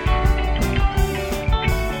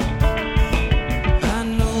 I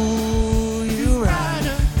know you right,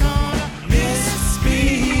 gonna miss me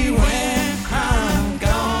when I'm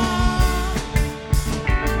gone.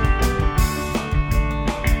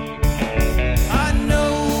 I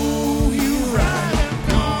know you right,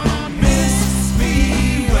 gonna miss me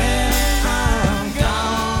when I'm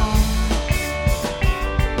gone.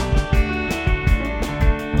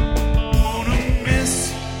 Wanna miss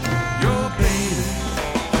your baby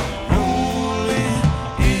rolling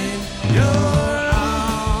in your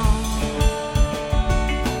arms.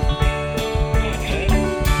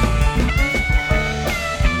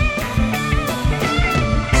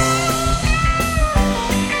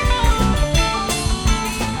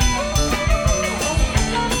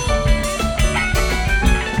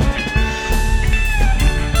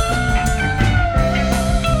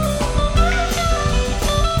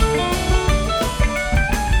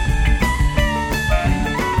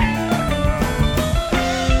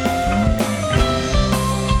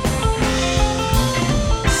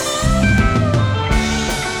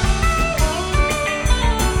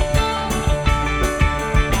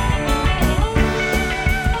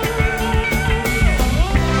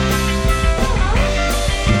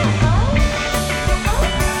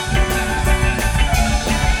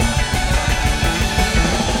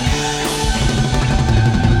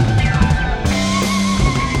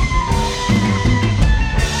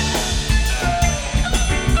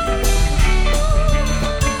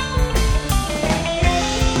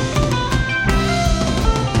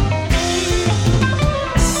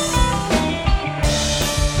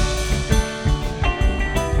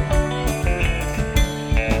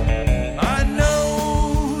 I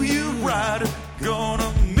know you right,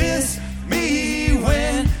 gonna miss me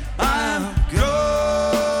when I'm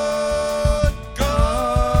gone,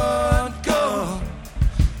 gone, gone.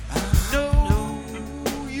 I know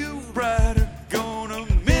you right, gonna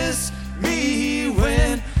miss me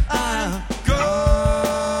when I'm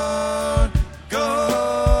gone,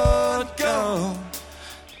 gone, gone.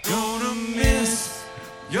 Gonna miss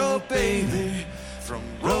your baby from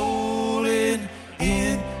rolling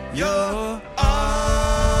in your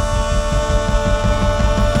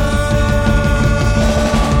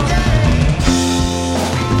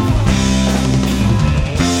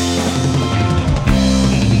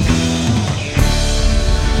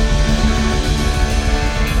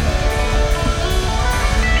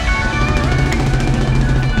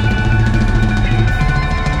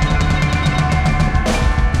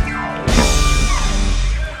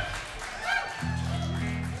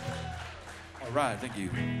All right, thank you.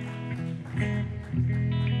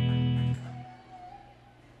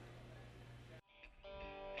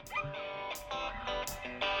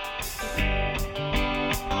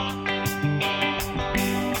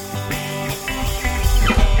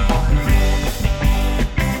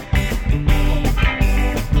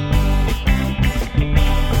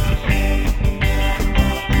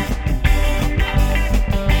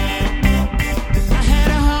 I had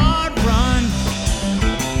a hard run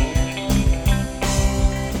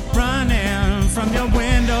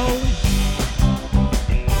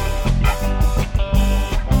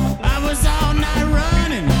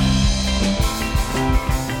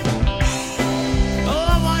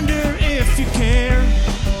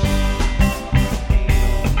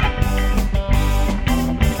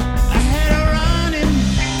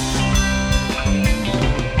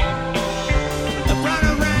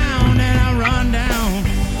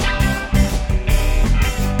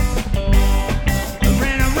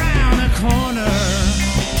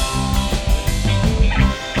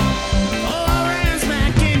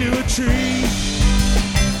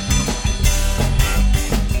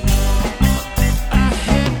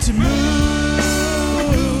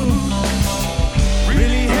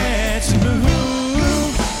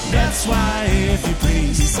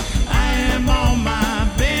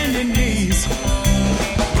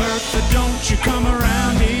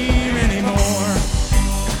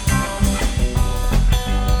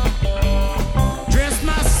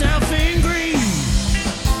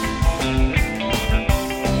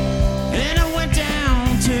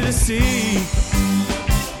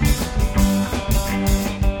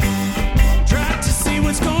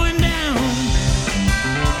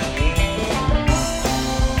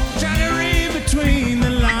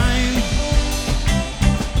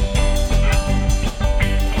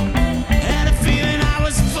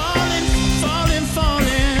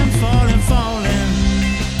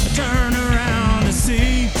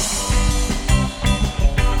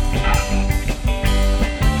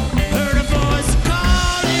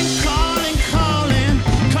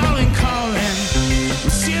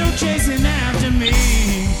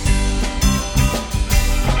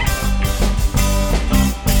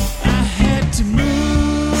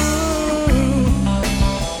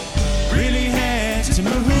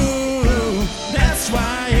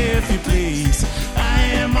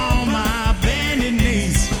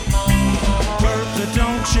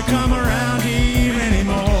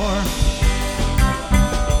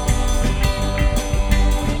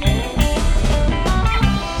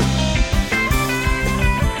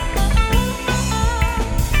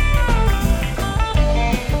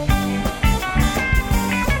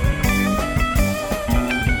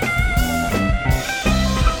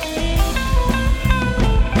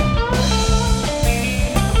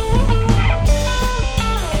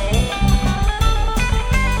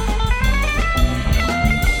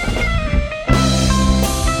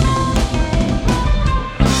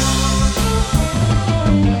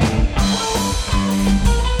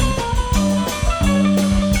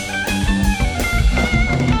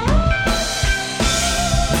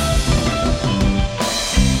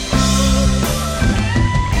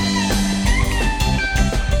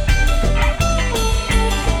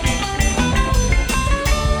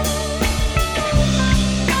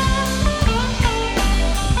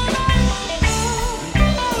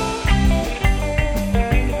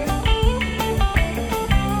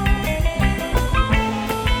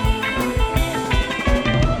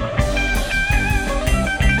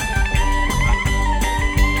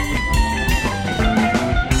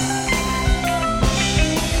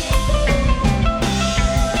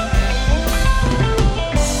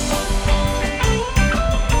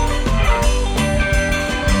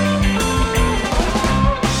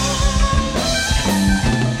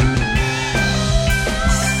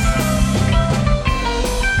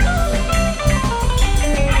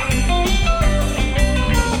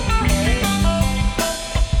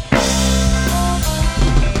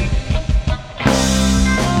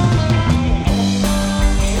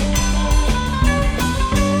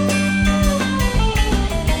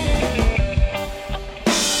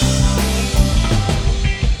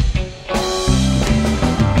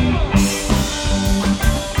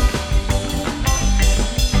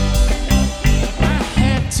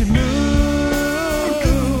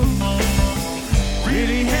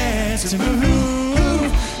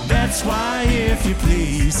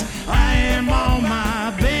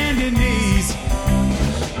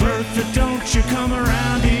come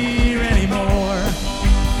around here anymore.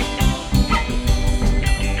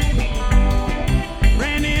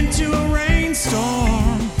 Ran into a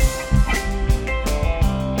rainstorm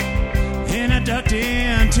and I ducked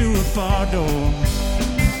into a far door.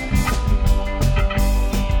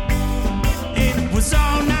 It was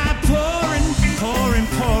all night pouring, pouring,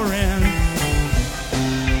 pouring.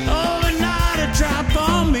 Overnight a drop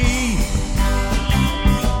on me.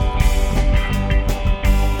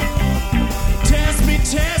 Test me,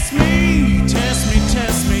 test me, test me,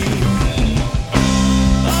 test me.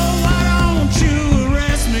 Oh, why don't you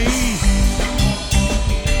arrest me?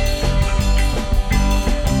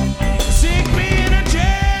 Stick me in a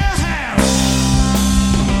jailhouse.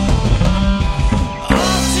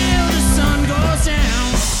 Oh, till the sun goes down.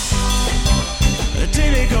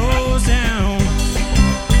 Till it goes down.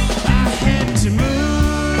 I had to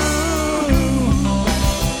move.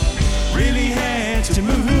 Really had to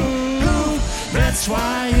move. That's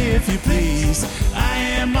why, if you please, I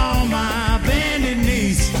am on my bended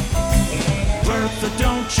knees. Bertha,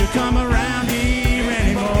 don't you come around here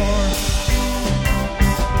anymore.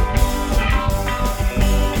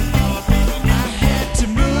 I had to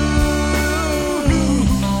move.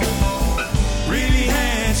 Really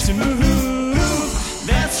had to move.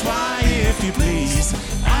 That's why, if you please,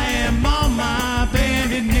 I am on my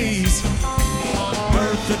bended knees.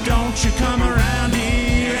 Bertha, don't you come around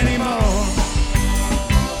here anymore.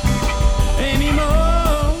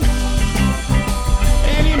 Anymore.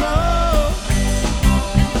 Anymore.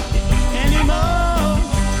 Anymore.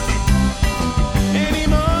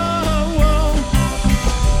 Anymore.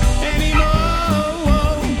 Anymore.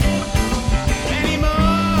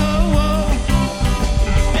 Anymore.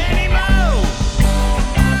 Anymore.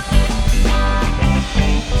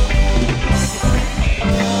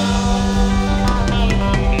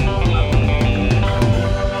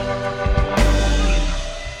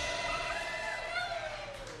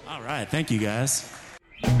 All right, thank you guys.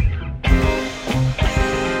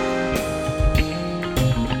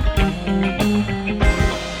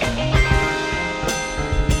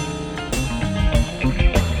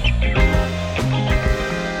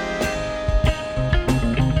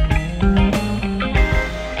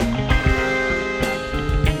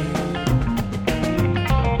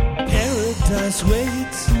 Paradise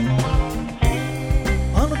waits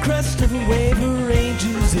on the crest of a wave, her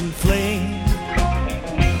angels in flame.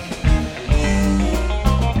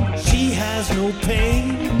 She has no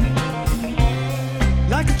pain.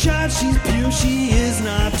 Like a child, she's pure, she is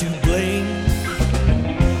not to blame.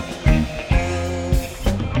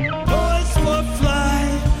 Poised for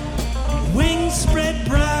flight, wings spread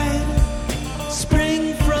bright,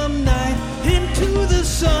 spring from night into the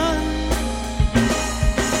sun.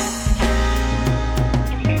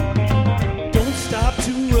 Don't stop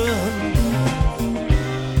to run.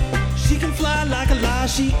 She can fly like a lie,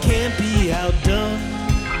 she can't be outdone.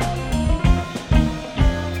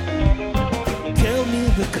 Tell me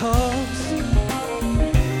the cause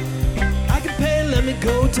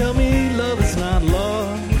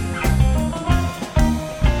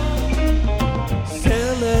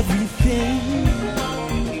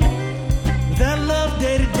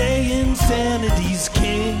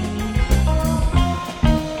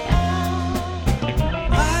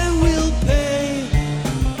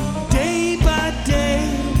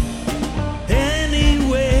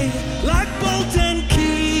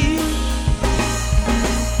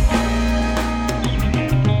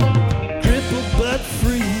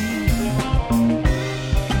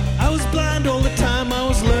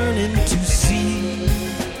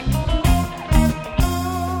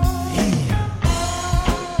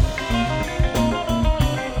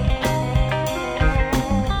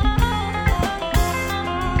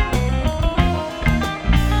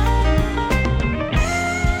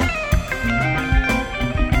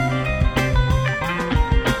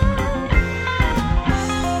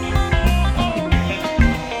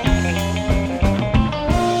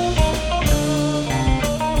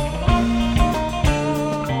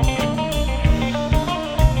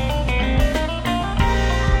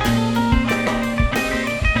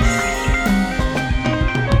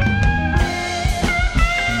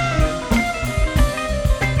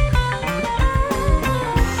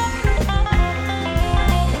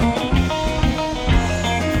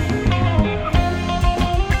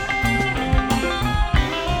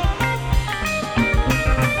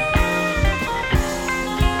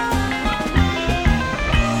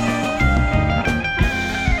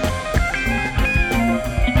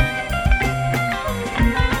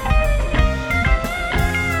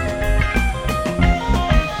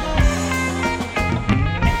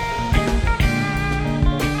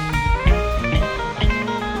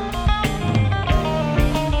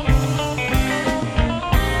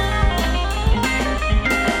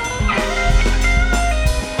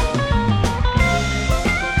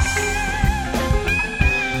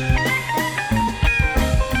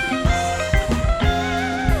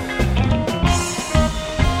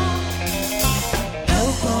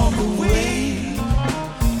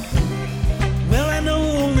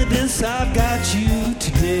since I've got you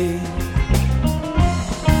today.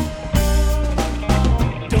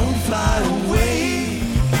 Don't fly away,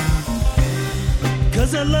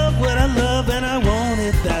 'cause I love what I love and I want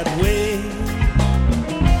it that way.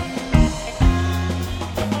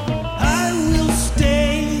 I will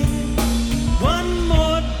stay one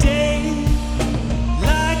more day,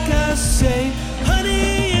 like I say,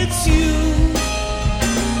 honey, it's you.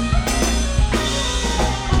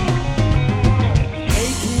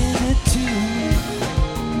 Making it two.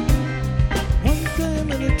 One time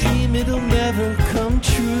in a dream, it'll never come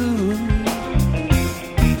true.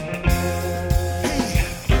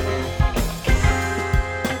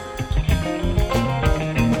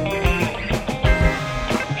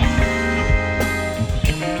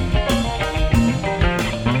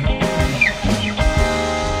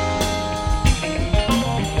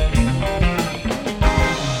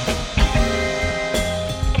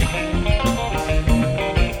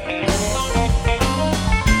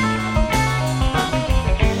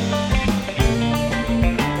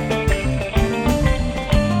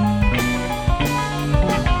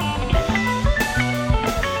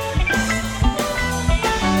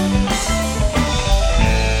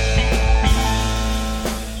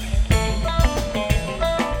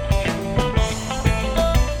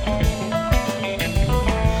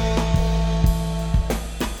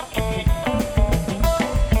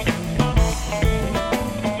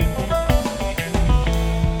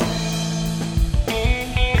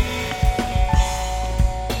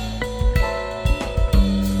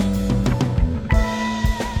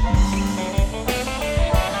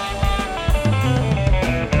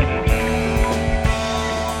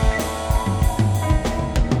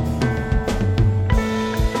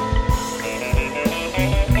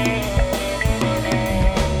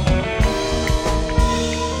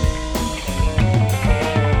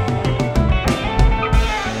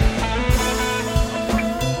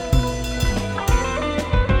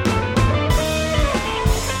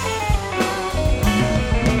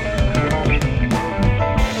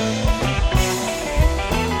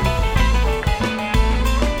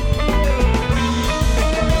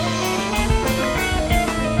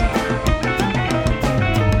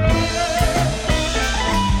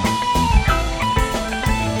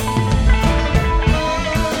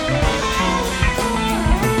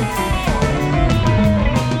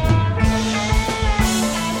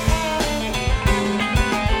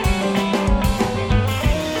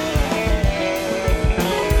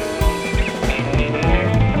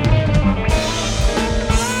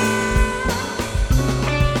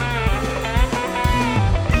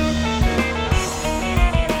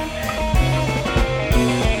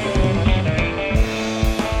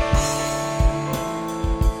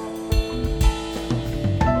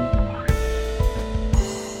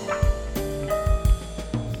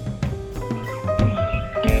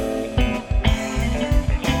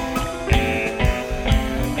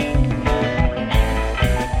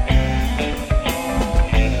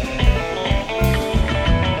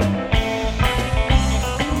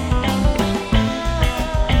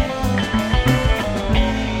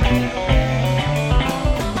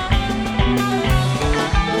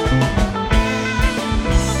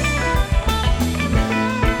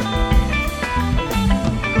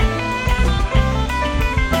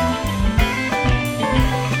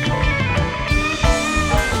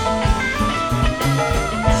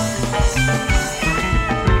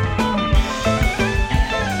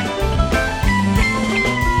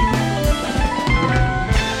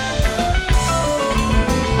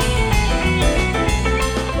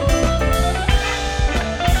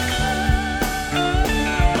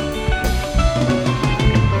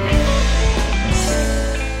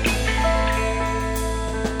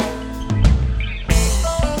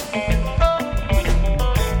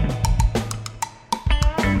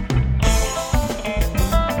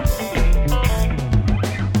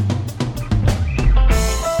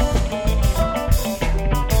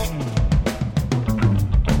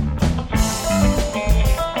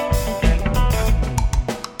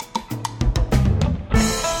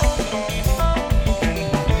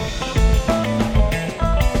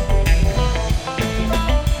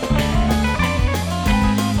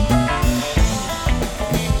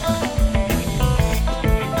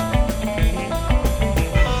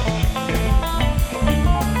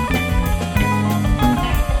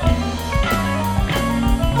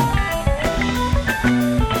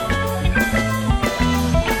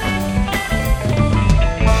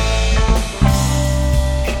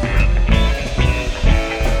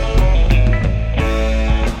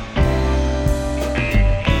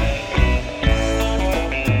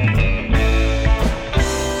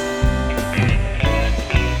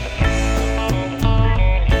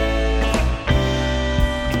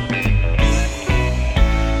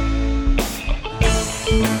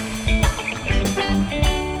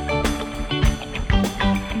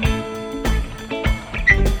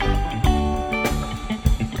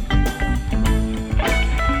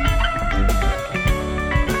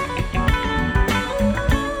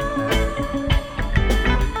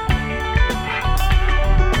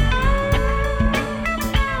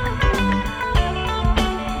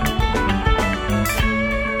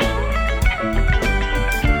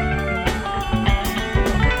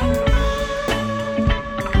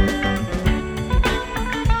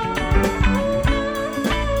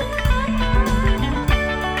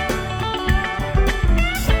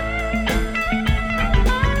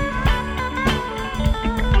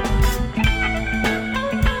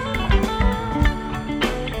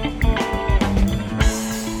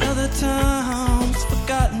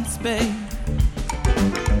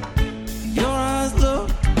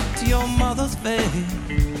 your mother's face.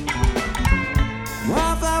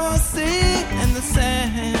 Wildflowers sing and the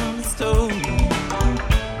sand is told.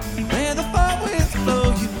 May the far winds blow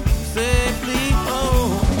you safely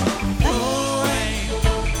home. Roll away,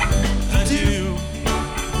 adieu.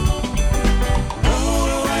 Roll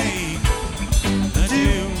away,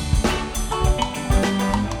 adieu.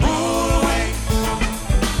 Roll away,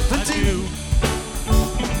 adieu.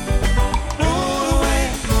 Roll away,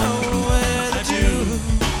 adieu.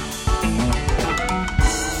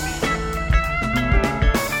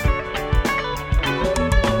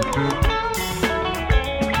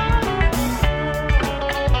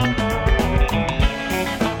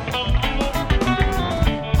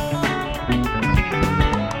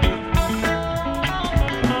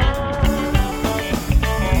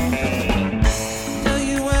 Tell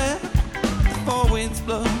you where the four winds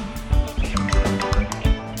blow.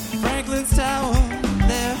 Franklin's Tower,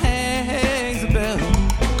 there hangs a bell.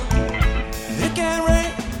 It can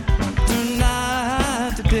rain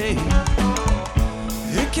tonight, today.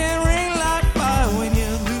 It can ring like fire when you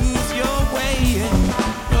lose your way.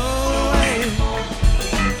 Roll away,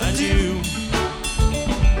 adieu.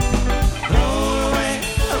 Roll away,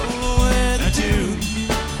 adieu.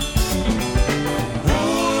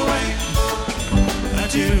 Roll away,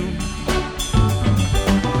 adieu.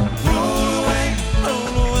 Roll away,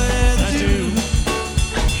 adieu.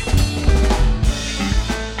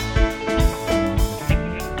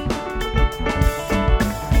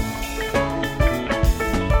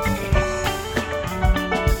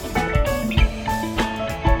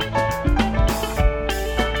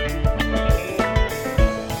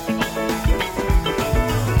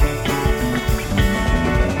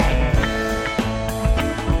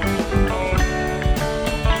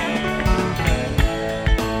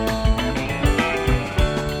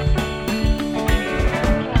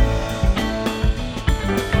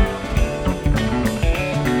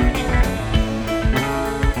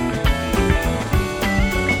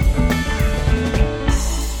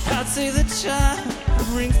 I'd say the child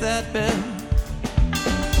who rings that bell.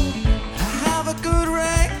 I have a good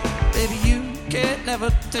ring, baby, you can't never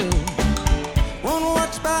tell. One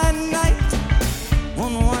watch by night,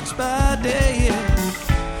 one watch by day.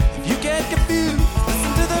 If you get confused,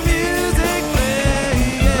 listen to the music play.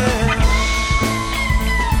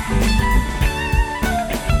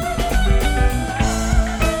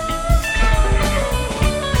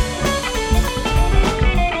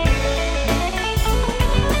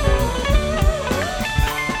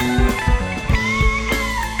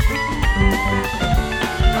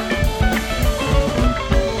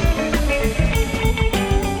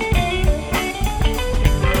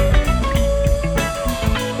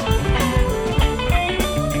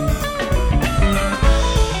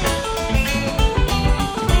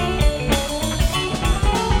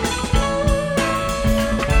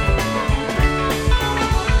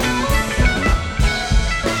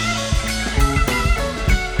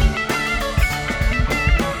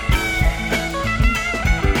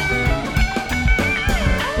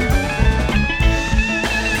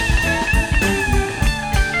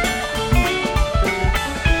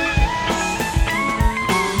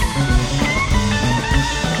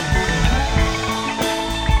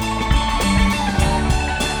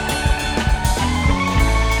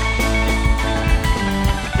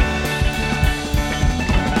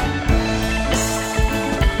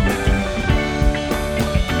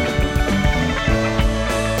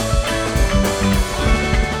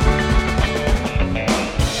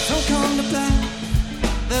 Some come to blind,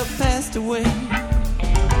 they're passed away.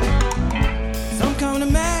 Some come to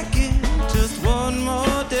make it just one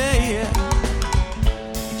more day.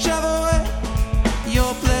 Travel away,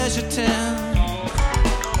 your pleasure town.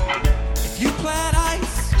 If you plant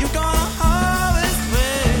ice, you're gonna harvest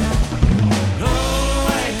well. Roll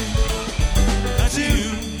away, adieu.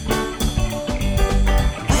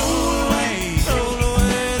 Roll away,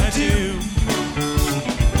 adieu.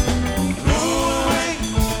 Roll away,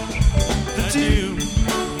 adieu.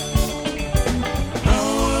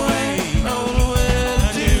 Roll away,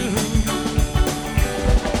 adieu.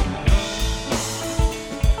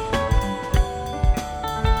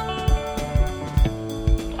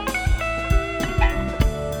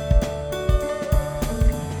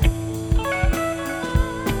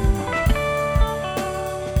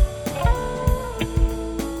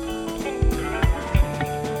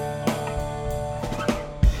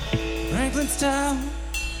 Franklin's Tower,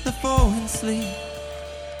 the four winds sleep.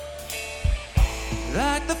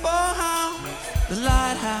 Like the forehouse, the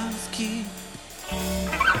lighthouse keep.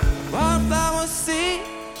 Wildflowers see,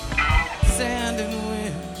 sand and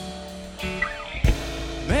wind.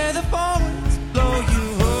 May the four winds blow you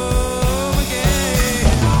home.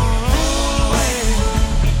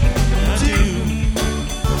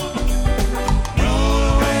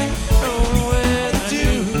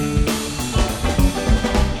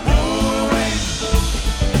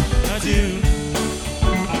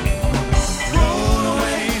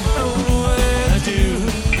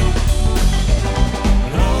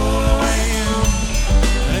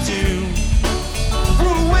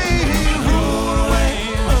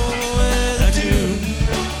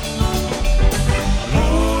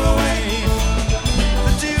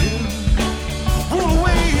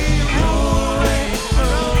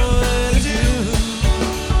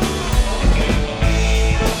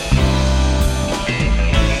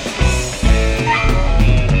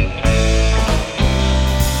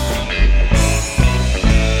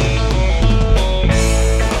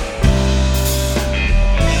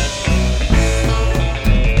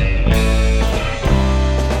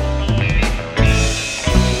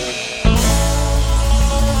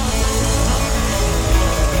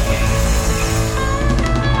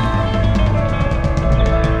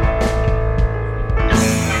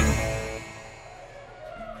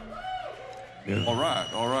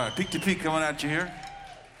 right, all right. Peak to peak coming at you here.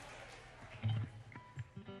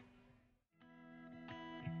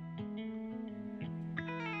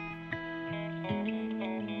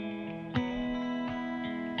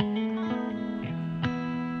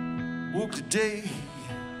 Woke today,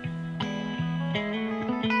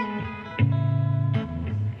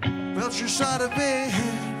 felt your side of bed,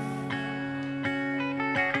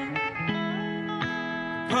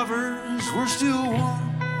 covers were still warm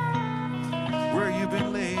where you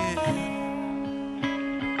been laying.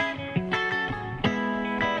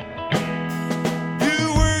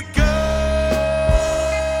 You were gone.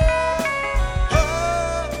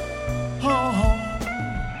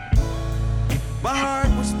 My heart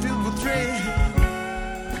was filled with dread.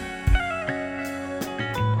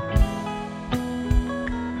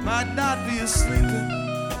 Might not be asleep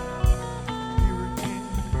here again.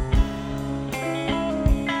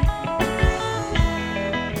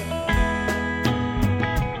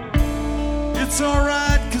 It's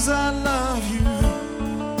alright, 'cause I love you.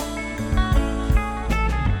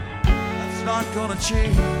 That's not gonna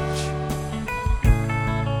change.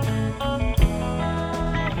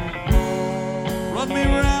 Run me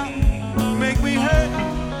around, make me hurt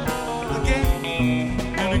again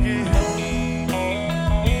and again.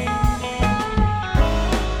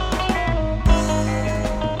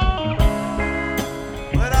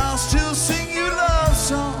 But I'll still sing you love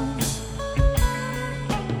songs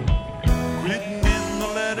written in the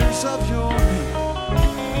letters of your hand.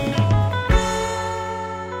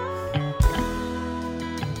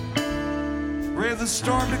 Brave the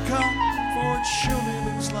storm to come, for it surely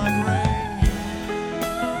looks like rain.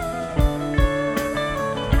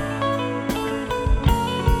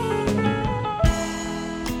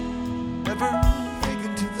 Ever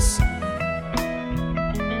taken to the sun?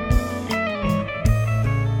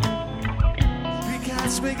 Three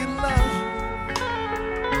cats making love.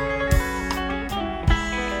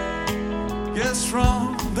 Guess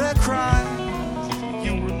from their cries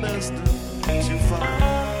you were less than too far.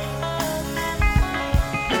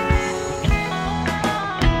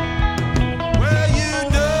 Well, you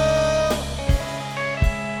know,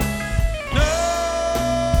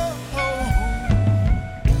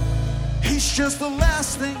 he's just the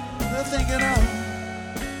last thing they're thinking of.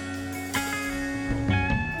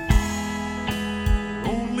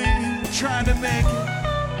 Only trying to make it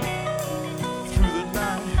through the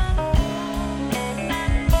night.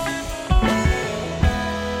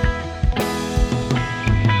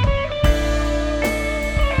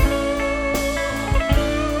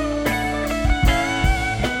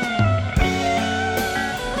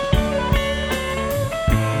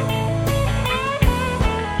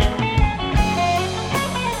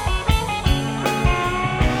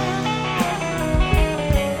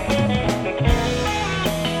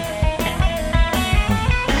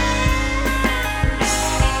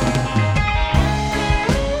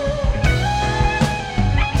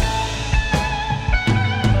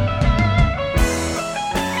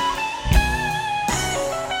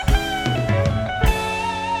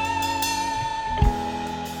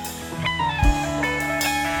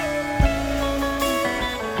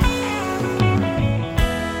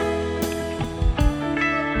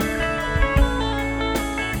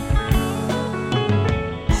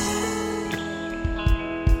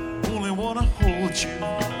 Only wanna hold you.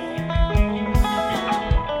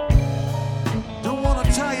 Don't wanna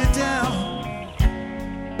tie you down.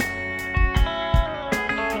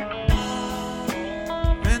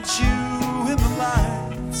 Meant you in the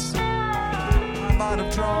lights I might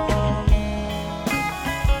have drawn.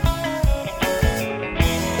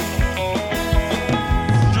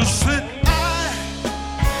 Just sit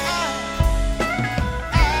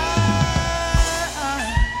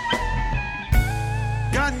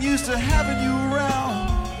gotten used to having you around.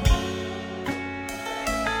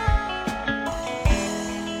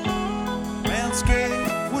 Landscape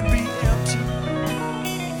would be empty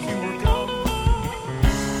if you were gone.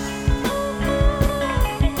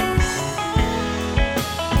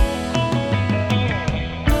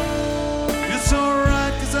 It's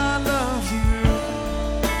alright, 'cause I love you.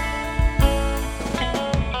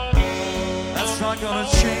 That's not gonna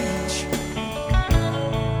change.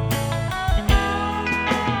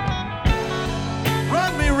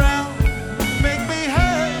 Run me round, make me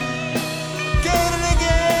hurt again and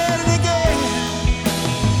again and again.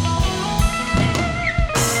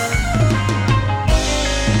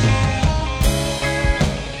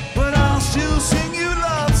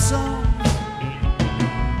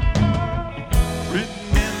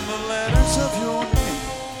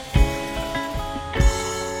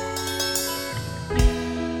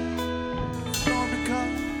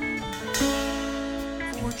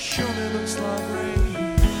 it surely looks like rain.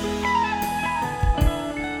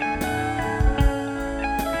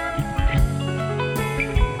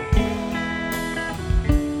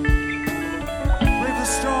 Wait for the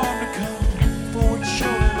storm to come, for it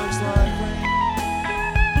surely looks like rain.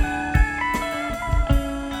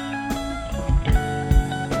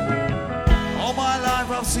 All my life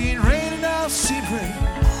I've seen rain and I've seen rain.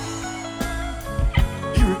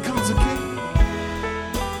 Here it comes again.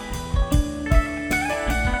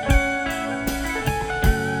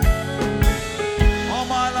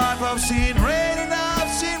 I've seen rain and I've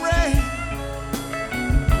seen rain.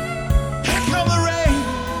 Here come the rain.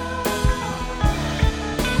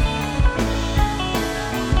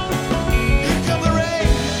 Here come the rain.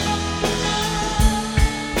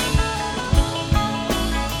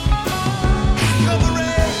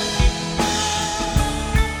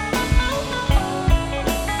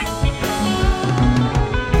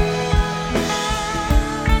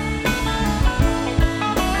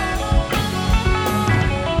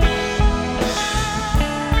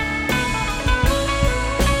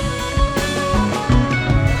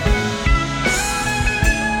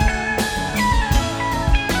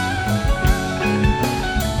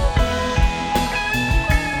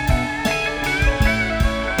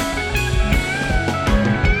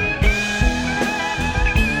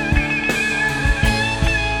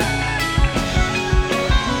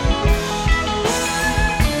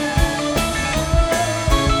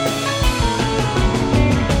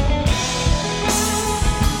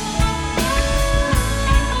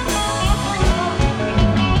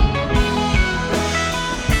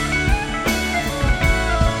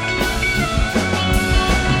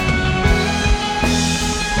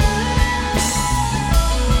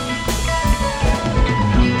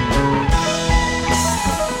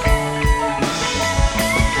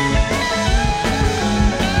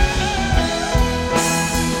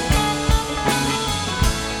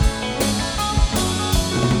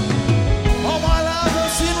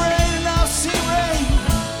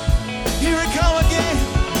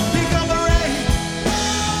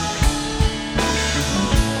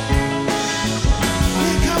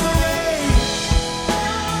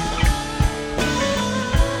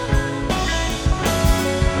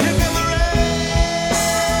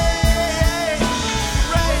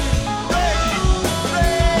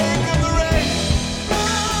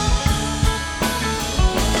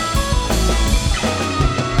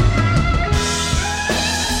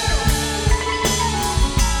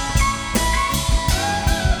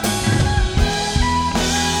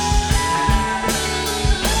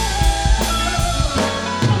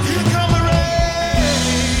 Here come the rain.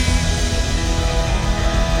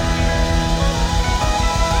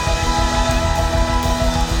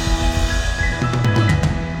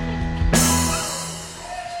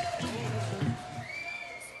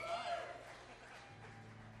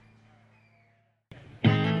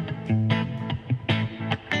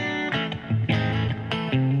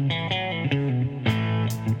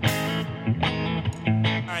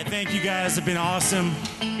 Thank you guys, have been awesome.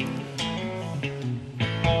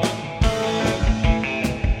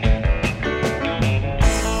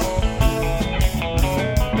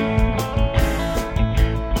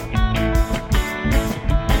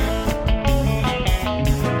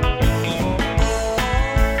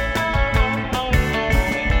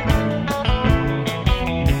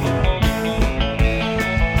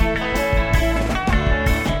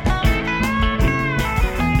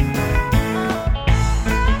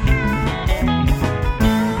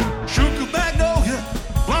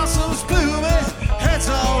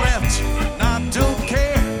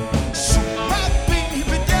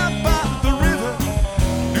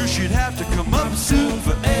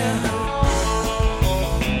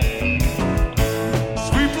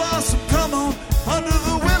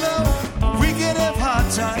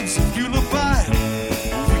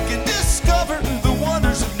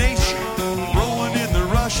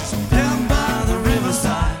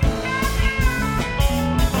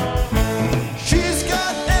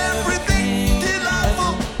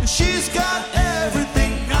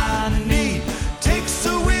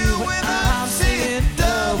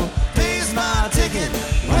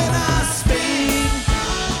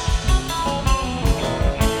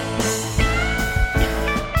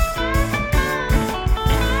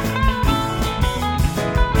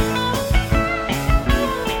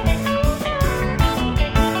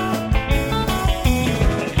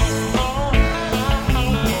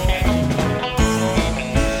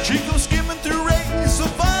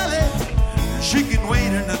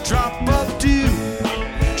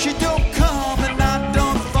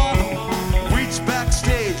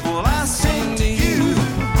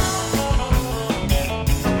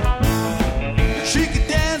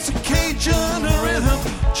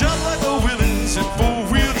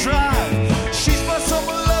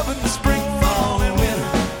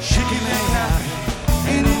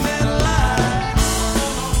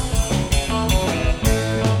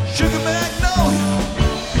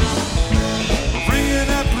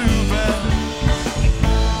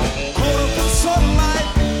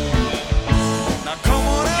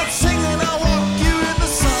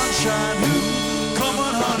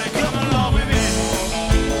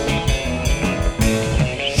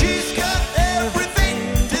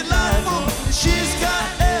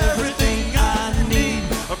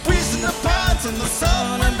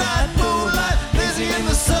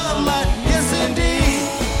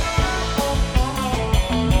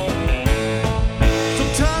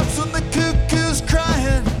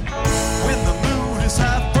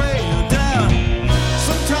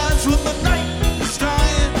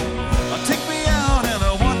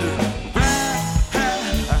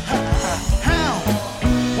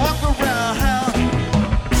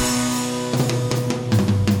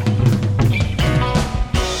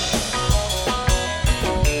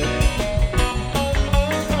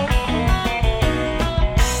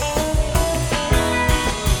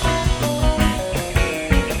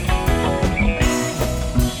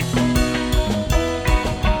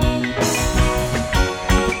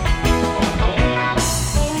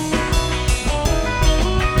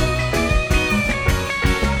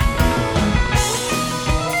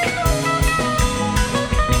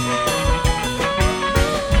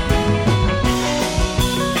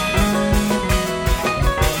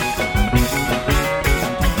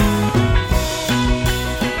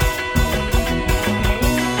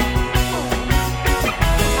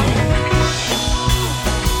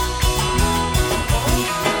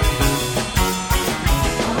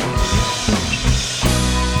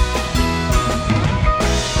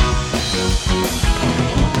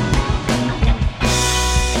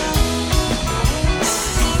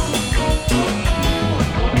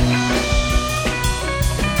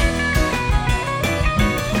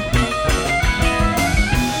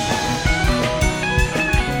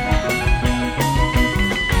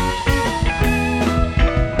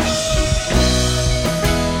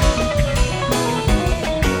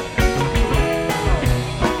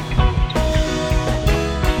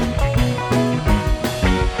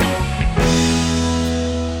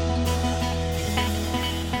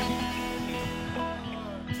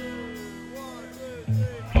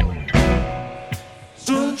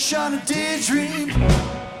 daydream.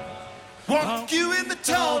 Walk you in the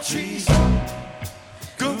tall trees,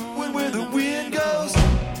 going where the wind goes,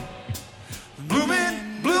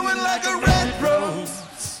 blooming, blooming like a red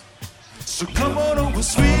rose. So come on over,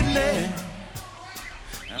 sweetly,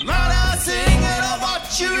 and while I sing and I'll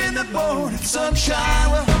watch you in the morning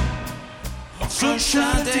sunshine. Well,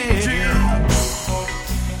 sunshine daydream,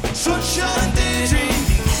 sunshine daydream.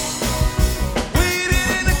 Waiting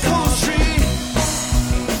in the cold street,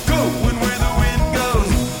 going where the wind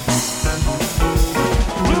goes,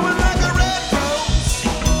 blooming like a red rose.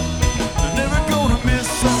 They're never gonna miss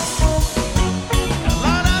us. And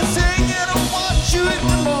line I sing and I'll watch you in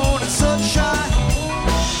the morning sunshine,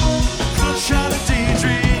 sunshine and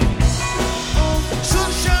daydream,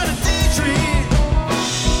 sunshine and daydream,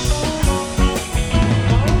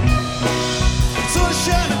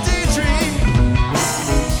 sunshine and daydream.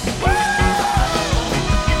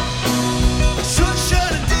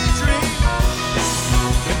 Sunshine and daydream,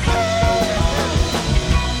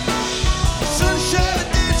 sunshine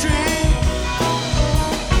and daydream.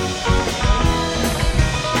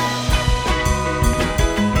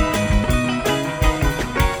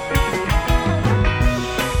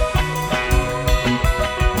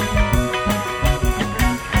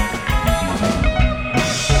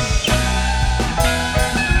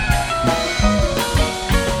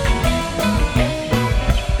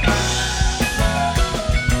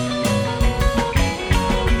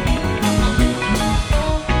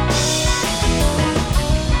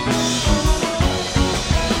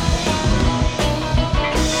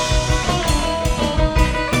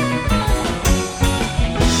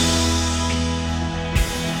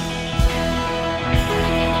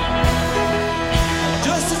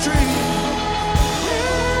 Just a dream.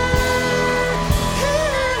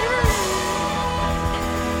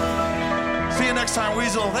 See you next time,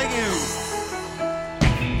 Weasel. Thank you.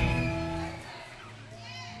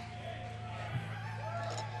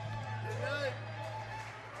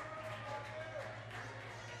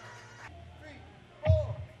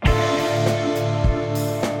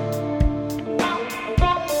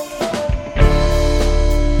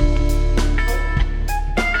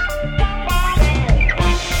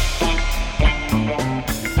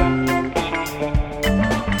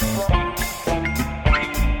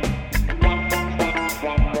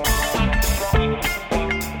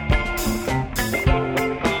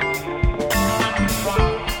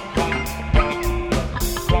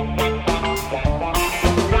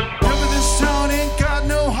 Remember this town ain't got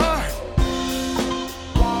no heart.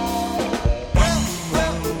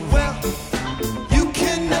 Well, you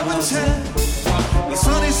can never tell. The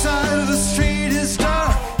sunny side of the street is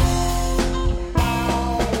dark.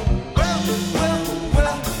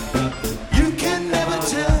 Well, you can never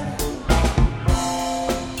tell.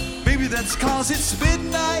 Maybe that's 'cause it's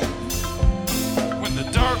midnight when the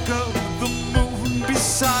dark of the moon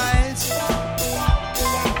besides.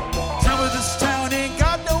 Tell me this town ain't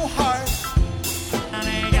got no heart. This town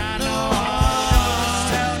ain't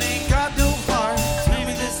got no heart.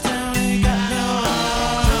 Maybe this town ain't got no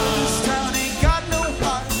heart. This town ain't got no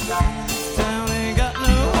heart. Town ain't got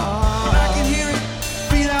no heart. I can hear it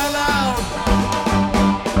beat out loud.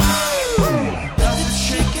 Does it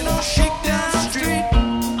shaking or shake down the street?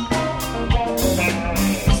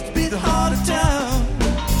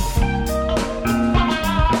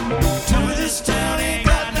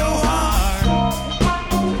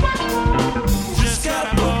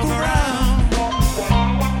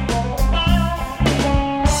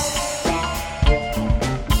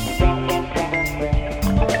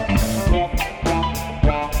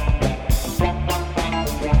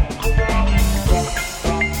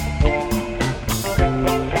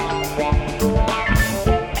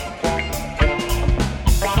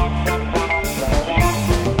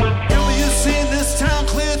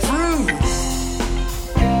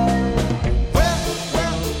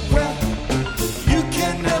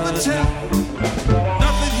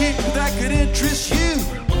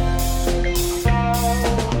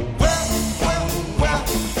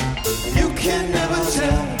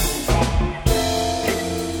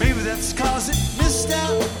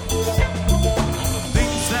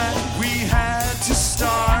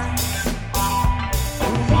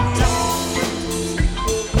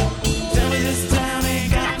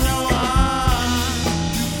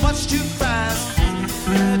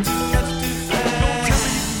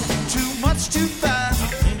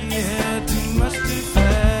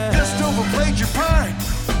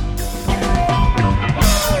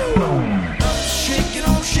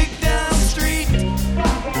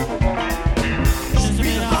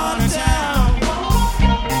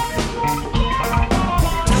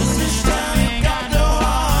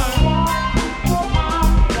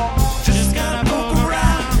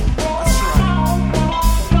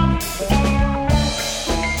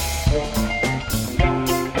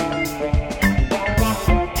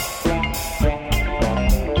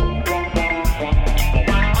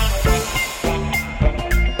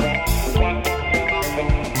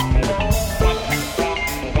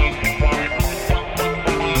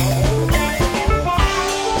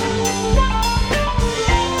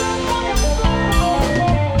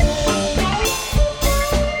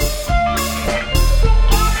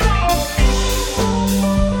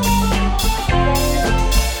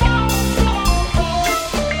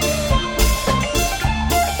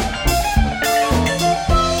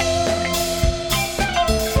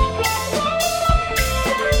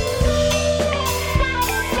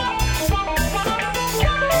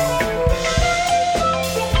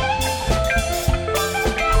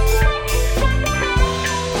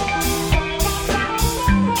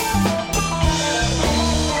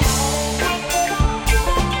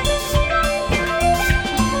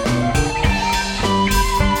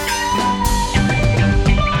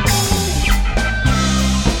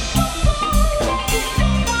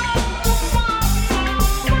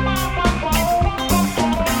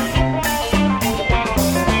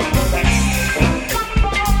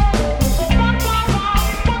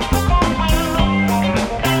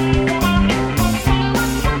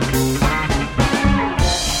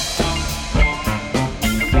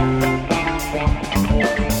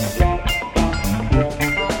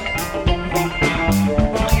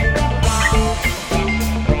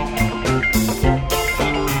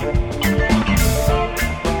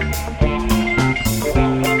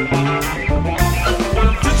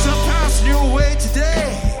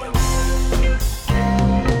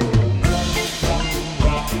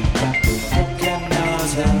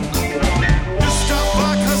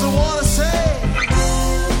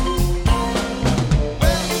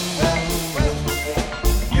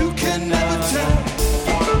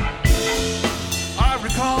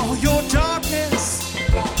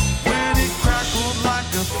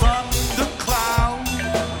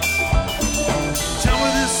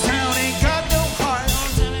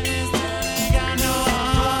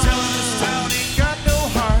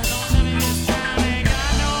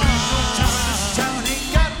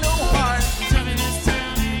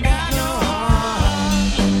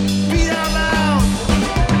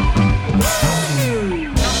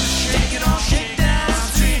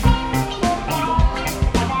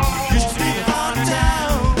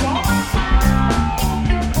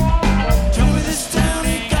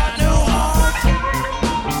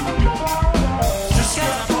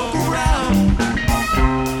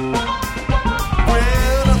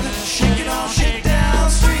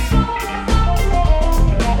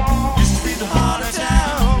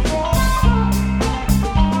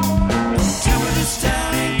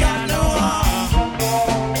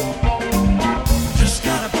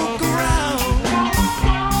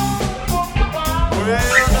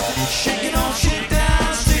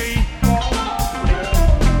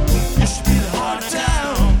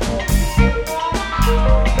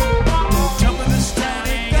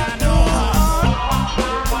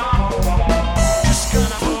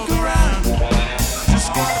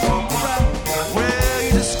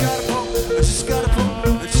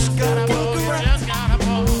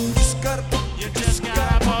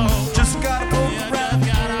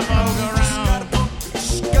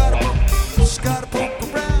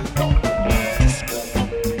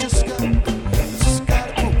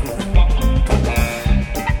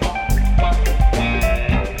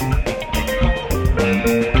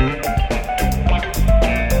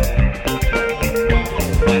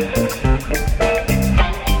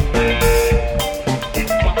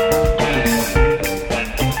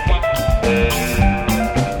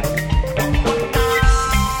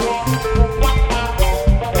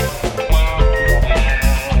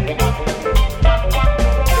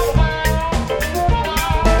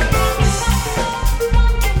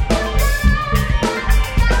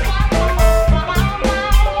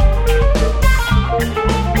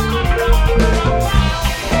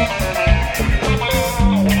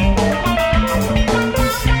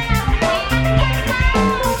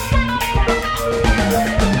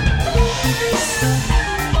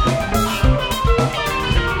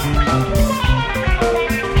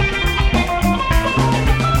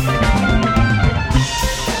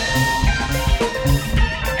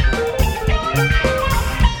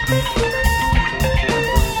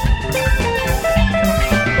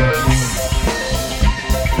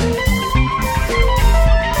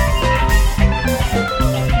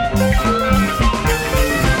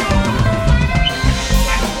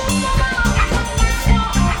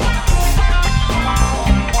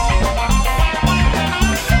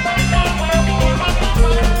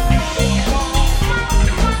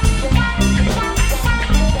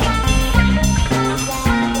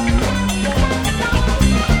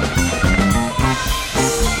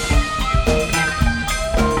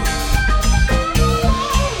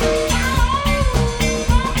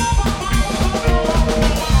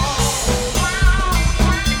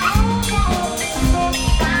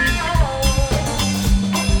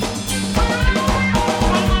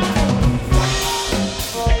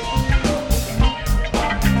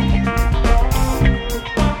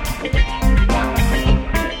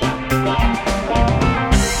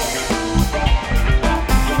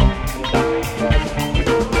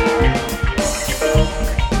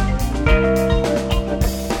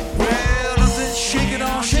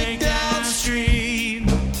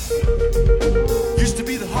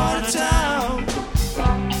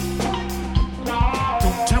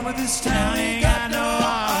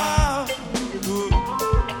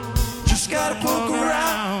 gotta poke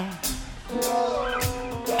around.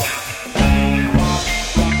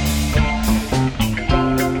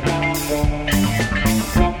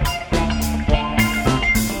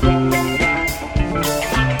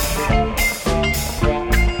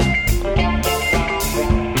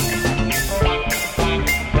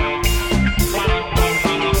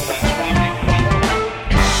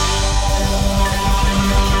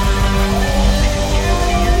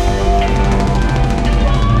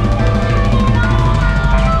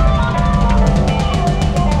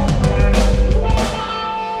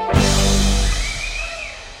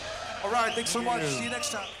 All right, thanks so much. See you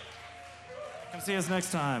next time. Come see us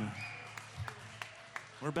next time.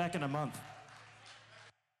 We're back in a month.